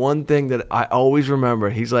said one thing that I always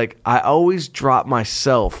remember. He's like, I always drop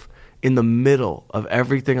myself in the middle of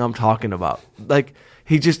everything I'm talking about. Like,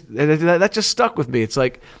 that just stuck with me. It's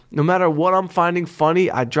like, no matter what I'm finding funny,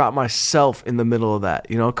 I drop myself in the middle of that.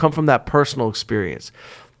 Come from that personal experience.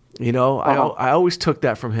 I always took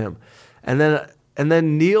that from him. And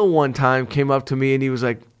then Neil one time came up to me and he was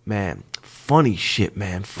like, man, funny shit,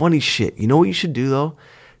 man. Funny shit. You know what you should do, though?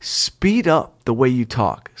 Speed up the way you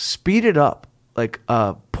talk. Speed it up like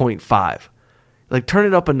 0.5. Like, turn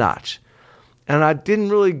it up a notch. And I didn't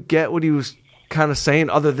really get what he was kind of saying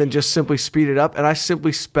other than just simply speed it up. And I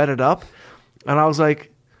simply sped it up. And I was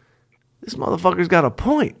like, this motherfucker's got a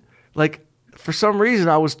point. Like, for some reason,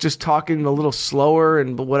 I was just talking a little slower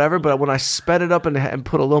and whatever. But when I sped it up and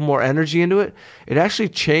put a little more energy into it, it actually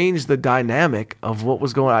changed the dynamic of what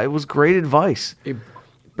was going on. It was great advice. You're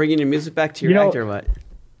bringing your music back to your act or what?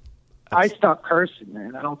 I stopped cursing,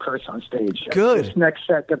 man. I don't curse on stage. Good. This next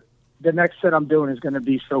set, the next set I'm doing is going to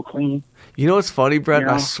be so clean. You know what's funny, Brett?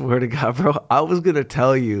 I swear to God, bro. I was going to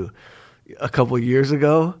tell you a couple years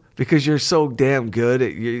ago because you're so damn good.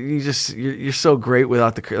 You're so great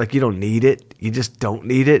without you don't need it. You just don't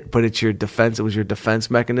need it. But it's your defense. It was your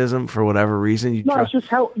defense mechanism for whatever reason. It's just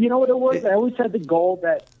how you know what it was. I always had the goal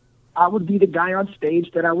that I would be the guy on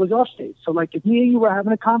stage that I was off stage. So like if me and you were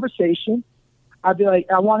having a conversation, I'd be like,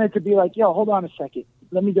 I wanted to be like, yo, hold on a second.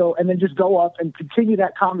 Let me go. And then just go up and continue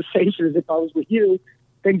that conversation as if I was with you,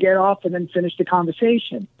 then get off and then finish the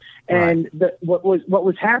conversation. And what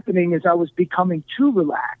was happening is I was becoming too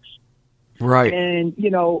relaxed. Right. And,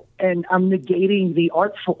 and I'm negating the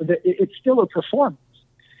art. It's still a performance.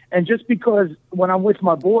 And just because when I'm with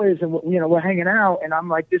my boys and, we're hanging out and I'm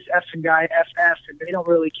like this effing guy, FF, and they don't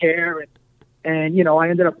really care. And I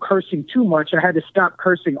ended up cursing too much. I had to stop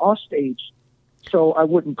cursing off stage so I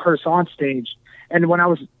wouldn't curse on stage. And when I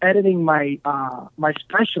was editing my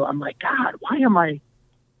special, I'm like, God, why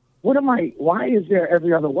is there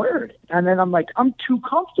every other word? And then I'm like, I'm too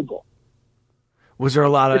comfortable. Was there a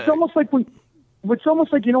lot of... It's almost like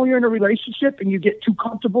you're in a relationship and you get too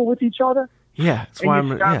comfortable with each other. Yeah, that's why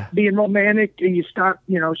you stop being romantic and you stop,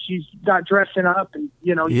 she's not dressing up and,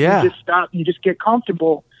 you just stop, you just get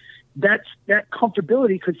comfortable. That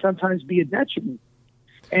comfortability could sometimes be a detriment.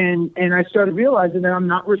 And I started realizing that I'm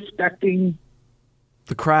not respecting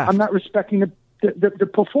the craft. I'm not respecting the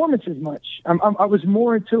performance as much. I was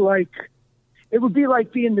more into it would be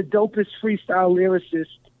like being the dopest freestyle lyricist,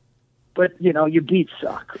 but your beats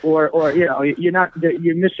suck, or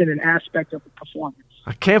you're missing an aspect of the performance.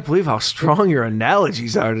 I can't believe how strong your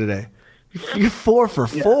analogies are today. You're 4 for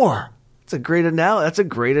 4. That's a great analogy. That's a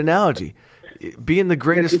great analogy. Being the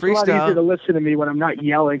greatest freestyle. It's a lot easier to listen to me when I'm not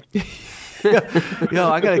yelling. Yo,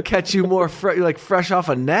 I gotta catch you more fresh off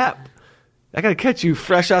a nap. I gotta catch you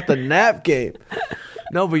fresh out the nap game.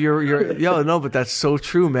 No, but but that's so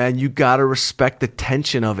true, man. You gotta respect the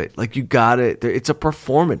tension of it. Like it's a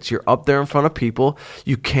performance. You're up there in front of people.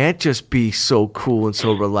 You can't just be so cool and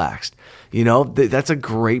so relaxed. That's a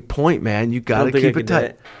great point, man. You gotta keep it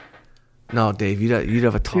tight. No, Dave, you'd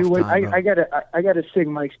have a tough time. I gotta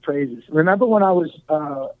sing Mike's praises. Remember when I was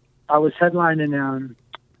headlining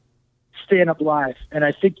Stand Up Live, and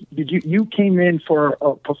I think you came in for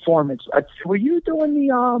a performance. Were you doing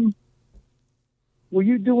the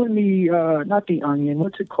not the Onion?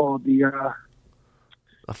 What's it called? The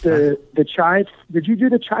Chive? Did you do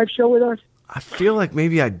the Chive show with us? I feel like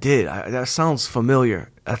maybe I did. That sounds familiar.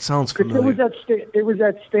 It was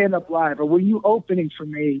at Stand Up Live, or were you opening for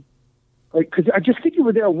me? Because I just think you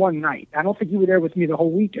were there one night. I don't think you were there with me the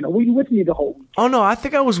whole weekend. Or were you with me the whole weekend? Oh, no, I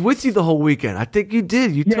think I was with you the whole weekend. I think you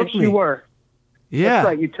did. You took me. Yes, you were. Yeah. That's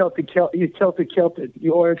right. You tilted.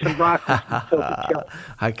 You ordered some broccoli.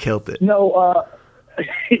 I killed it. No,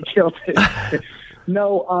 he killed it.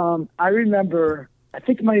 No, I remember, I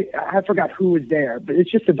forgot who was there, but it's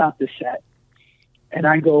just about the set. And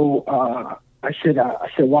I go, I said,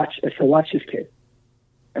 watch this kid.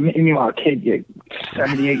 I mean, meanwhile, a kid, you're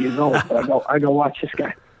 78 years old, but I go watch this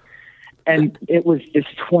guy. And it was just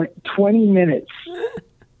 20 minutes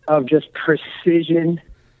of just precision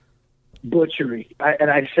butchery.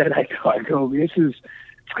 I said, this is,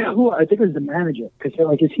 who I think it was the manager, because they're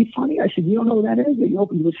like, is he funny? I said, you don't know who that is? He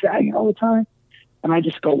opens with sagging all the time. And I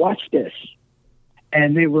just go, watch this.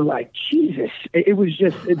 And they were like, Jesus. It was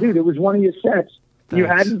just, dude, it was one of your sets. Thanks. You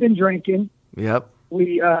hadn't been drinking. Yep.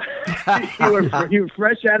 You were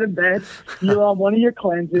fresh out of bed. You were on one of your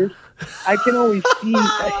cleanses. I can always see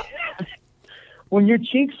when your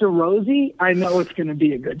cheeks are rosy. I know it's going to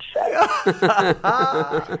be a good set.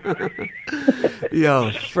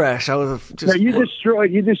 Yo, fresh. I was just. No, you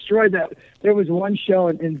destroyed that. There was one show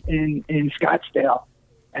in Scottsdale,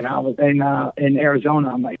 and I was in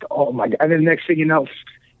Arizona. I'm like, oh my God! And then the next thing you know,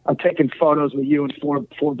 I'm taking photos with you and four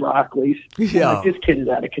broccolis. Yeah. I'm like, this kid is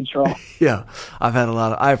out of control. Yeah, I've had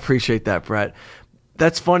I appreciate that, Brett.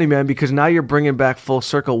 That's funny, man, because now you're bringing back full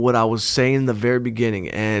circle what I was saying in the very beginning.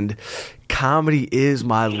 And comedy is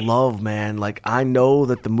my love, man. Like, I know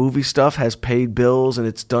that the movie stuff has paid bills and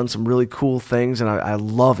it's done some really cool things, and I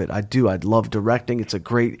love it. I do. I love directing. It's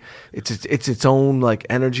its own, like,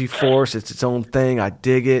 energy force. It's its own thing. I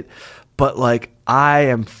dig it. But, like, I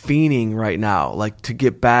am fiending right now, like, to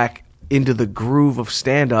get back into the groove of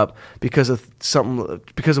stand-up because of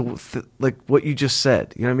like what you just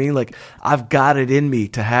said. You know what I mean? Like, I've got it in me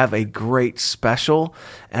to have a great special,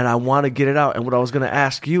 and I want to get it out. And what I was going to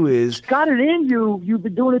ask you is... Got it in you. You've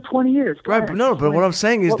been doing it 20 years. Right, but no, but what I'm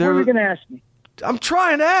saying is... What were you going to ask me? I'm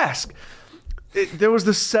trying to ask. There was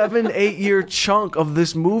the 7-8 year chunk of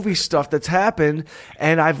this movie stuff that's happened,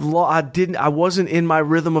 and I wasn't in my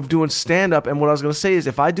rhythm of doing stand up. And what I was going to say is,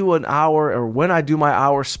 if I do an hour, or when I do my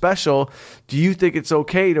hour special, do you think it's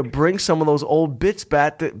okay to bring some of those old bits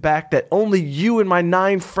back that only you and my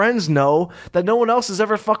 9 friends know, that no one else has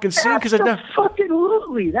ever fucking seen?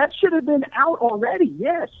 Absolutely, that should have been out already.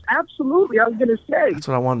 Yes, absolutely. I was going to say, that's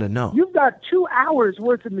what I wanted to know. You've got 2 hours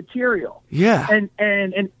worth of material. Yeah,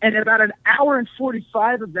 and about an hour and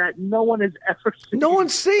 45 of that no one has ever seen. No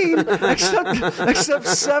one's seen except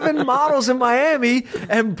 7 models in Miami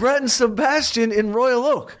and Brett and Sebastian in Royal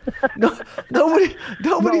Oak. Nobody.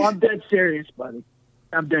 No, I'm dead serious, buddy.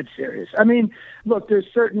 I'm dead serious. I mean, look, there's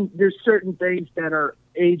certain things that are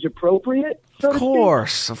age appropriate. Of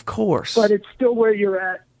course. But it's still where you're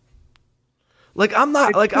at. Like, I'm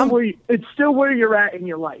not like I'm. It's still where you're at in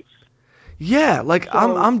your life. Yeah, like, so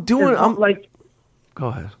I'm doing. I'm like. Go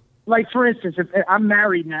ahead. Like, for instance, if I'm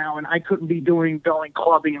married now and I couldn't be going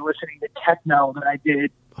clubbing and listening to techno that I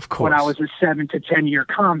did when I was a 7 to 10 year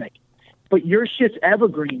comic. But your shit's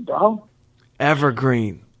evergreen, bro.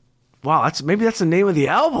 Evergreen. Wow, maybe that's the name of the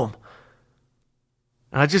album.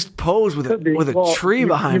 And I just posed with a tree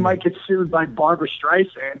behind me. You might get sued by Barbra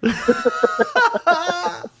Streisand.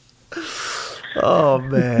 Oh,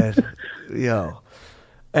 man. Yo.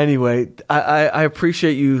 Anyway, I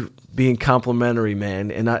appreciate you being complimentary,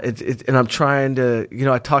 man. And I'm trying to,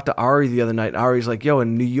 I talked to Ari the other night, and Ari's like, yo,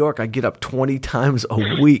 in New York, I get up 20 times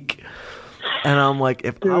a week. And I'm like,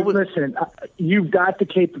 listen, you've got the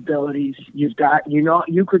capabilities. You've got,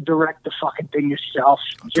 you could direct the fucking thing yourself.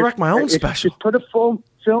 Direct my own special. Just put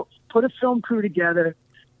a film crew together.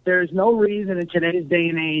 There's no reason in today's day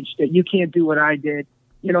and age that you can't do what I did.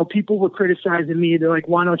 People were criticizing me. They're like,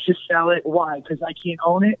 why don't you sell it? Why? Because I can't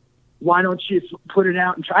own it. Why don't you put it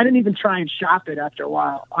out and try? I didn't even try and shop it after a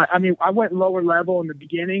while. I mean, I went lower level in the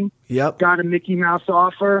beginning. Yep. Got a Mickey Mouse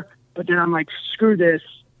offer, but then I'm like, screw this.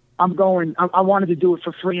 I'm going. I wanted to do it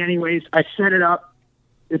for free anyways. I set it up.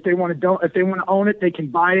 If they want to own it, they can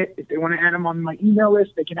buy it. If they want to add them on my email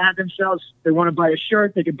list, they can add themselves. If they want to buy a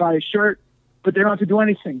shirt, they can buy a shirt. But they don't have to do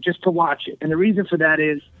anything, just to watch it. And the reason for that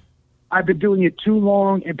is I've been doing it too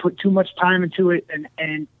long and put too much time into it,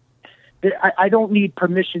 and I don't need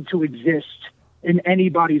permission to exist in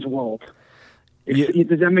anybody's world. Does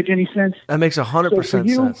that make any sense? That makes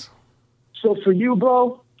 100% sense. So for you,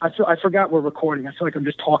 bro, I forgot we're recording. I feel like I'm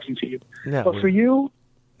just talking to you. Yeah, but for you,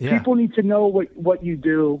 people need to know what you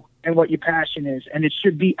do and what your passion is, and it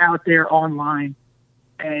should be out there online.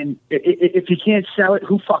 And if you can't sell it,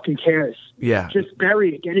 who fucking cares? Yeah. Just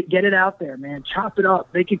bury it. Get it out there, man. Chop it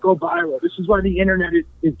up. Make it go viral. This is why the internet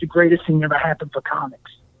is the greatest thing that ever happened for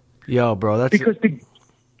comics. Yo, bro, that's because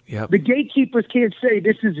the gatekeepers can't say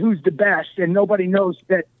this is who's the best, and nobody knows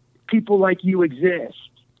that people like you exist.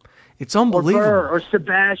 It's unbelievable. Or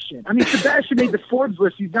Sebastian. I mean, Sebastian made the Forbes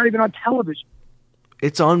list. He's not even on television.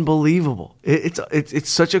 It's unbelievable. It's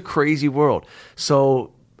such a crazy world.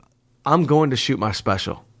 So I'm going to shoot my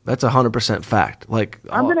special. That's 100% fact. Like,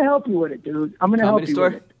 I'm going to help you with it, dude. I'm going to help you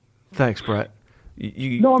with it. Thanks, Brett.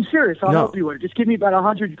 No, I'm serious. I'll help you with it. Just give me about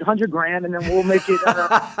 $100 grand, and then we'll make it.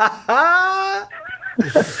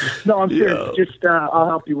 No, I'm serious. Just I'll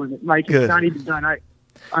help you with it. Like, it's not even done.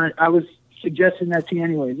 I was suggesting that to you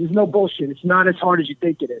anyway. There's no bullshit. It's not as hard as you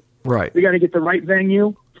think it is. Right. We got to get the right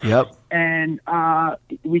venue. Yep. And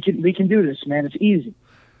we can do this, man. It's easy.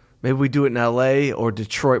 Maybe we do it in L.A. or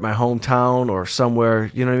Detroit, my hometown, or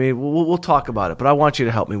somewhere. You know what I mean? We'll talk about it. But I want you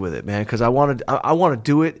to help me with it, man, because I want to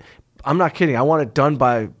do it. I'm not kidding. I want it done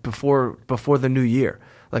by before the new year.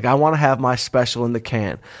 Like, I want to have my special in the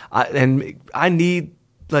can. And I need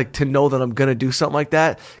to know that I'm gonna do something like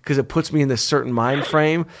that, because it puts me in this certain mind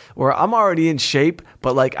frame where I'm already in shape,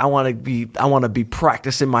 but I want to be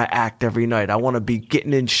practicing my act every night. I want to be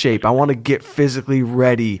getting in shape. I want to get physically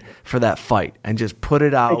ready for that fight and just put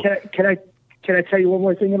it out. Hey, can I tell you one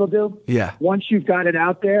more thing it'll do? Yeah. Once you've got it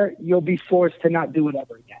out there, you'll be forced to not do it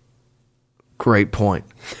ever again. Great point.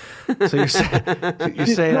 So you're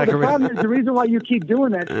saying No, the problem is the reason why you keep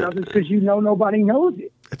doing that stuff is because you know nobody knows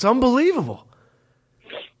it. it's unbelievable.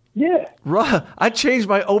 Yeah. I changed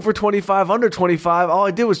my over 25, under 25. All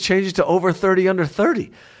I did was change it to over 30, under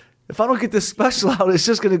 30. If I don't get this special out, it's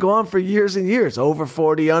just going to go on for years and years. Over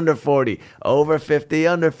 40, under 40, over 50,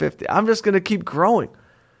 under 50. I'm just going to keep growing.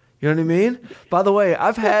 You know what I mean? By the way,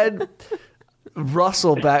 I've had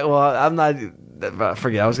Russell back. Well, I'm not. I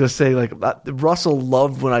forget. I was going to say, like, Russell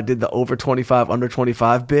loved when I did the over 25, under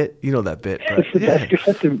 25 bit. You know that bit, right? Yeah.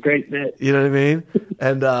 That's a great bit. You know what I mean?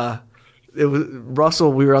 And it was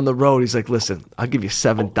Russell. We were on the road. He's like, "Listen, I'll give you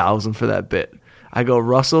 7,000 for that bit." I go,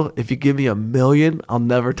 "Russell, if you give me $1 million, I'll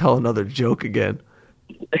never tell another joke again.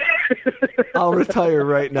 I'll retire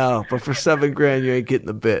right now. But for $7,000, you ain't getting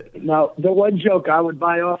the bit." Now, the one joke I would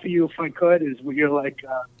buy off of you if I could is when you're like,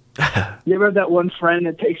 you ever have that one friend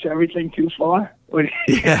that takes everything too far? When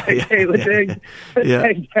Yeah, yeah, hey, let's yeah.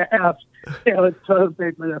 take half. Yeah, let's toilet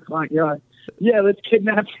paper the front yard. Yeah, let's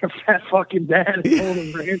kidnap your fat fucking dad and hold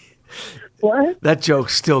him, man. What? That joke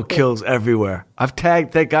still kills everywhere. I've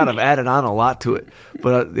tagged. Thank God, I've added on a lot to it.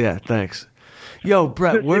 But yeah, thanks. Yo,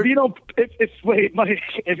 Brett, If you don't,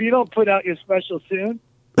 if you don't put out your special soon,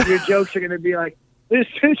 your jokes are going to be like, "There's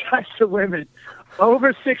two types of women,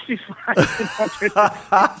 over 65 and under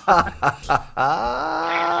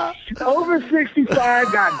over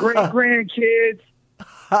 65 got great grandkids.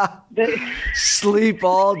 sleep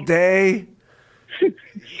all day.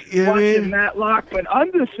 You know what I Watching mean? Matlock, but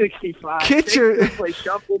under 65, play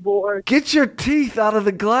shuffleboard. Get your teeth out of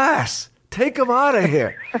the glass. Take them out of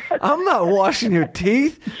here. I'm not washing your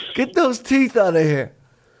teeth. Get those teeth out of here.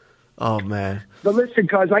 Oh, man. But listen,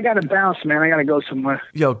 cuz I got to bounce, man. I got to go somewhere.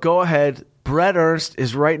 Yo, go ahead. Brett Ernst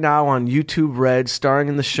is right now on YouTube Red, starring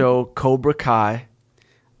in the show Cobra Kai.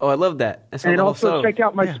 Oh, I love that. And also check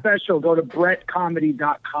out my special. Go to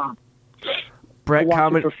brettcomedy.com. Brett Watch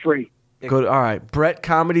Comedy it for free. All right,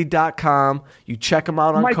 brettcomedy.com. You check him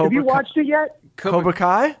out on Mike, Cobra have you watched it yet? Cobra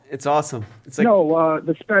Kai? It's awesome. It's like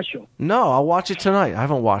The special. No, I'll watch it tonight. I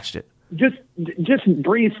haven't watched it. Just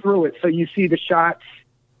breeze through it so you see the shots,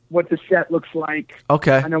 what the set looks like.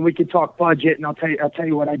 Okay. And then we can talk budget, and I'll tell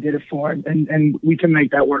you what I did it for, and we can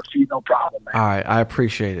make that work for you, no problem, man. All right, I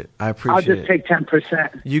appreciate it. I'll just take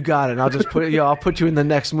 10%. You got it. I'll just put I'll put you in the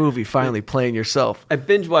next movie. Finally, playing yourself. I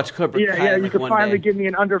binge watched Cobra Kai. Yeah, you like can one finally day. give me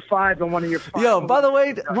an under 5 on one of your. Yo, by the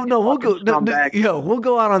way, we'll go. We'll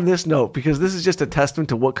go out on this note because this is just a testament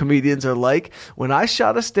to what comedians are like. When I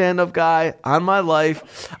shot a stand-up guy on my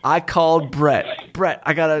life, I called Brett. Brett,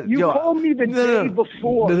 I gotta. You called me the day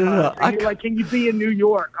before. No. And you're like, "Can you be in New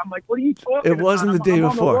York?" I'm like, "What are you talking about?" It wasn't the day I'm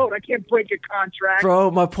before. On the road. I can't break a contract. Bro,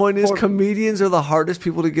 my point is comedians are the hardest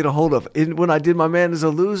people to get a hold of. When I did My Man Is a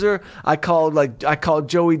Loser, I called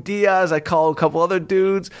Joey Diaz, I called a couple other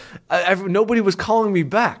dudes. Nobody was calling me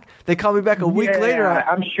back. They called me back a week later.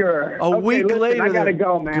 I'm sure. Week later. I got to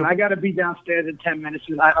go, man. I got to be downstairs in 10 minutes.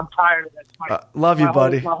 I'm tired of this. Love you,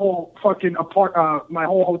 buddy. My whole fucking my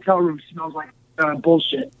whole hotel room smells like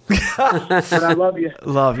bullshit. But I love you.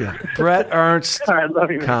 Love you. Brett Ernst. All right, love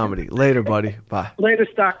you, man. Comedy. Later, buddy. Bye. Later,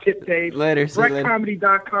 Stock Tip Dave. Later.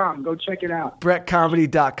 BrettComedy.com. Go check it out.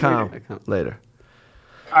 BrettComedy.com. Later.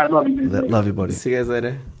 All right, love you, man. Love you, buddy. See you guys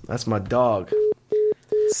later. That's my dog.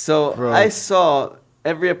 So Bro. I saw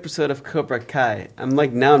every episode of Cobra Kai.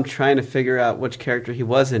 Now I'm trying to figure out which character he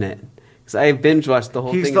was in it. Because I binge watched the whole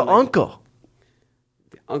thing. He's the uncle.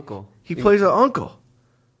 The uncle. He plays an uncle.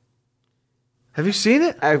 Have you seen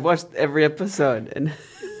it? I've watched every episode. And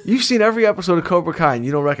You've seen every episode of Cobra Kai and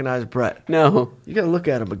you don't recognize Brett. no. You got to look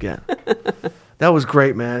at him again. That was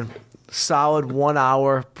great, man. Solid 1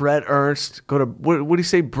 hour. Brett Ernst. Go to, what do you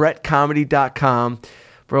say? BrettComedy.com.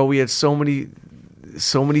 Bro, we had so many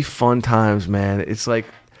fun times, man. It's like,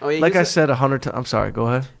 I said 100 times. I'm sorry, go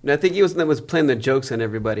ahead. No, I think he was playing the jokes on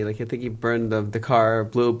everybody. I think he burned the car,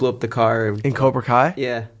 blew up the car. In Cobra Kai?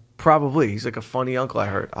 Yeah. Probably. He's like a funny uncle, I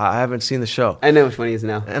heard. I haven't seen the show. I know which one he is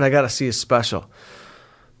now. And I got to see his special.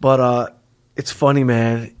 But it's funny,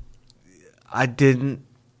 man. I didn't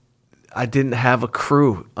have a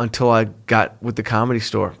crew until I got with the Comedy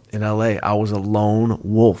Store in LA. I was a lone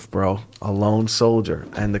wolf, bro. A lone soldier.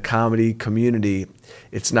 And the comedy community,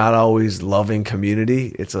 it's not always loving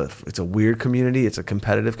community. It's a weird community. It's a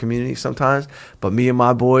competitive community sometimes. But me and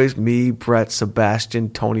my boys, me, Brett, Sebastian,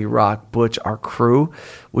 Tony Rock, Butch, our crew,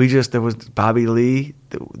 there was Bobby Lee.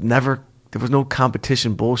 There was no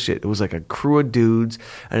competition bullshit. It was like a crew of dudes.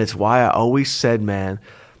 And it's why I always said, man,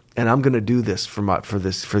 and I'm gonna do this for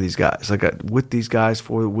these guys, like with these guys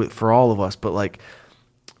for all of us. But like,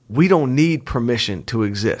 we don't need permission to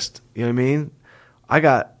exist. You know what I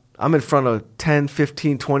mean? I'm in front of 10,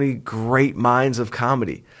 15, 20 great minds of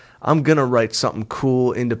comedy. I'm going to write something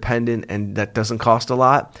cool, independent, and that doesn't cost a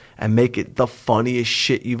lot and make it the funniest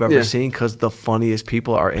shit you've ever seen because the funniest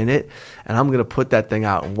people are in it. And I'm going to put that thing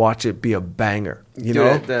out and watch it be a banger. You know?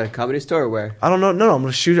 At the Comedy Store or where? I don't know. No, I'm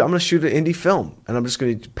going to shoot it. I'm going to shoot an indie film, and I'm just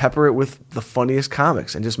going to pepper it with the funniest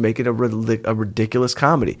comics and just make it a ridiculous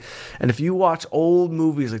comedy. And if you watch old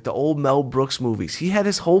movies, like the old Mel Brooks movies, he had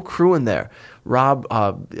his whole crew in there. Carl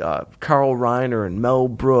Reiner and Mel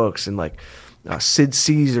Brooks and like Sid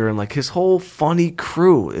Caesar and like his whole funny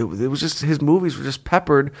crew. It was just, his movies were just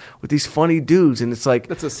peppered with these funny dudes, and it's like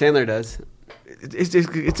that's what Sandler does. It's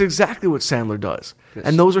exactly what Sandler does,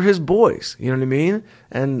 and those are his boys. You know what I mean?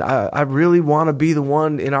 And I really want to be the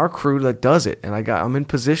one in our crew that does it, and I'm in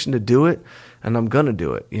position to do it, and I'm gonna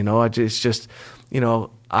do it. You know, it's just, you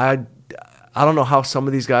know, I don't know how some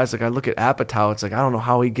of these guys, like I look at Apatow, it's like I don't know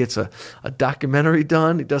how he gets a documentary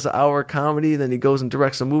done. He does an hour of comedy, then he goes and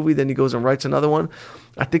directs a movie, then he goes and writes another one.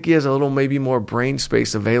 I think he has a little maybe more brain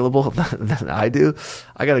space available than I do.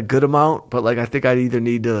 I got a good amount, but like I think I'd either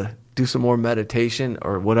need to do some more meditation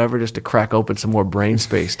or whatever just to crack open some more brain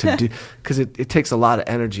space to do, because it takes a lot of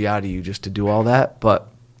energy out of you just to do all that.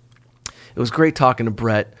 But it was great talking to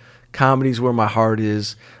Brett. Comedy's where my heart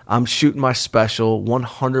is. I'm shooting my special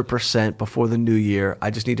 100% before the new year.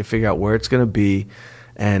 I just need to figure out where it's going to be,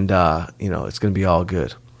 and you know, it's going to be all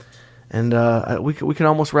good. And we can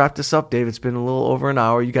almost wrap this up, Dave. It's been a little over an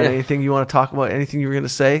hour. You got anything you want to talk about? Anything you were going to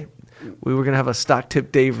say? We were going to have a Stock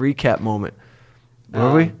Tip Dave recap moment.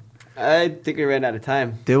 Were we? I think we ran out of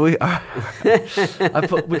time. Did we?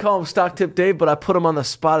 We call him Stock Tip Dave, but I put him on the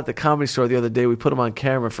spot at the Comedy Store the other day. We put him on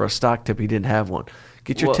camera for a stock tip. He didn't have one.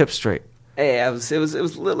 Get your tips straight. Hey, it was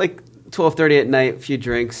like 12:30 at night, a few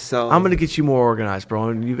drinks. So I'm gonna get you more organized, bro.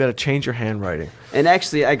 And you got to change your handwriting. And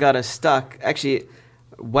actually, I got a stock. Actually,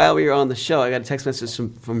 while we were on the show, I got a text message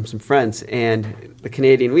from some friends, and the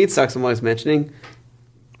Canadian weed stocks I was mentioning.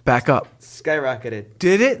 Back up. Skyrocketed.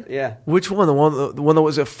 Did it? Yeah. Which one? The one that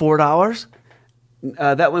was at $4?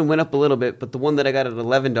 That one went up a little bit, but the one that I got at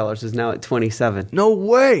 $11 is now at $27. No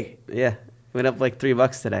way. Yeah, went up like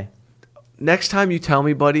 $3 today. Next time you tell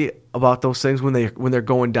me, buddy, about those things when they're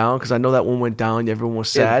going down, because I know that one went down, everyone was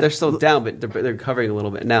sad. Yeah, they're still down, but they're recovering a little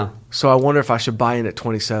bit now. So I wonder if I should buy in at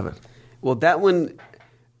 27. Well, that one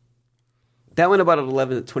about at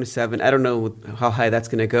 11 at 27. I don't know how high that's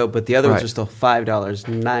going to go, but the other ones are still $5,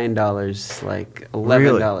 $9, like $11.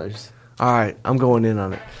 Really? All right, I'm going in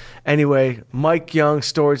on it. Anyway, Mike Young,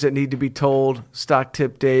 Stories That Need to Be Told, Stock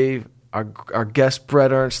Tip Dave, our guest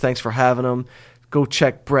Brett Ernst. Thanks for having him. Go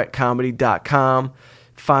check brettcomedy.com.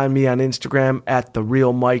 Find me on Instagram at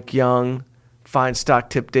 @TheRealMikeYoung. Find Stock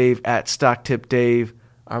Tip Dave at Stock Tip Dave.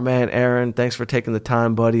 Our man Aaron, thanks for taking the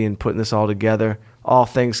time, buddy, and putting this all together. All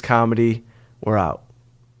things comedy. We're out.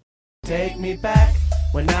 Take me back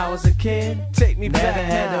when I was a kid. Take me Never back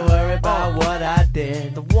had now. to worry about what I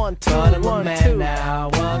did. The 1, 2, But I'm a 1, man 2. now.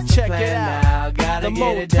 What's Check the plan it out. now? Gotta The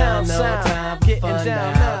get it done. Motown No sound. time for Getting fun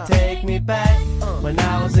down now. now. Take me back when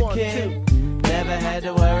I was a 1, kid. 2. Never had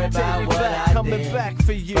to worry Take about me what back, I coming did. back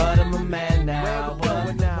for you. But I'm a man now. Where we What's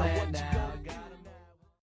going the now? plan What now?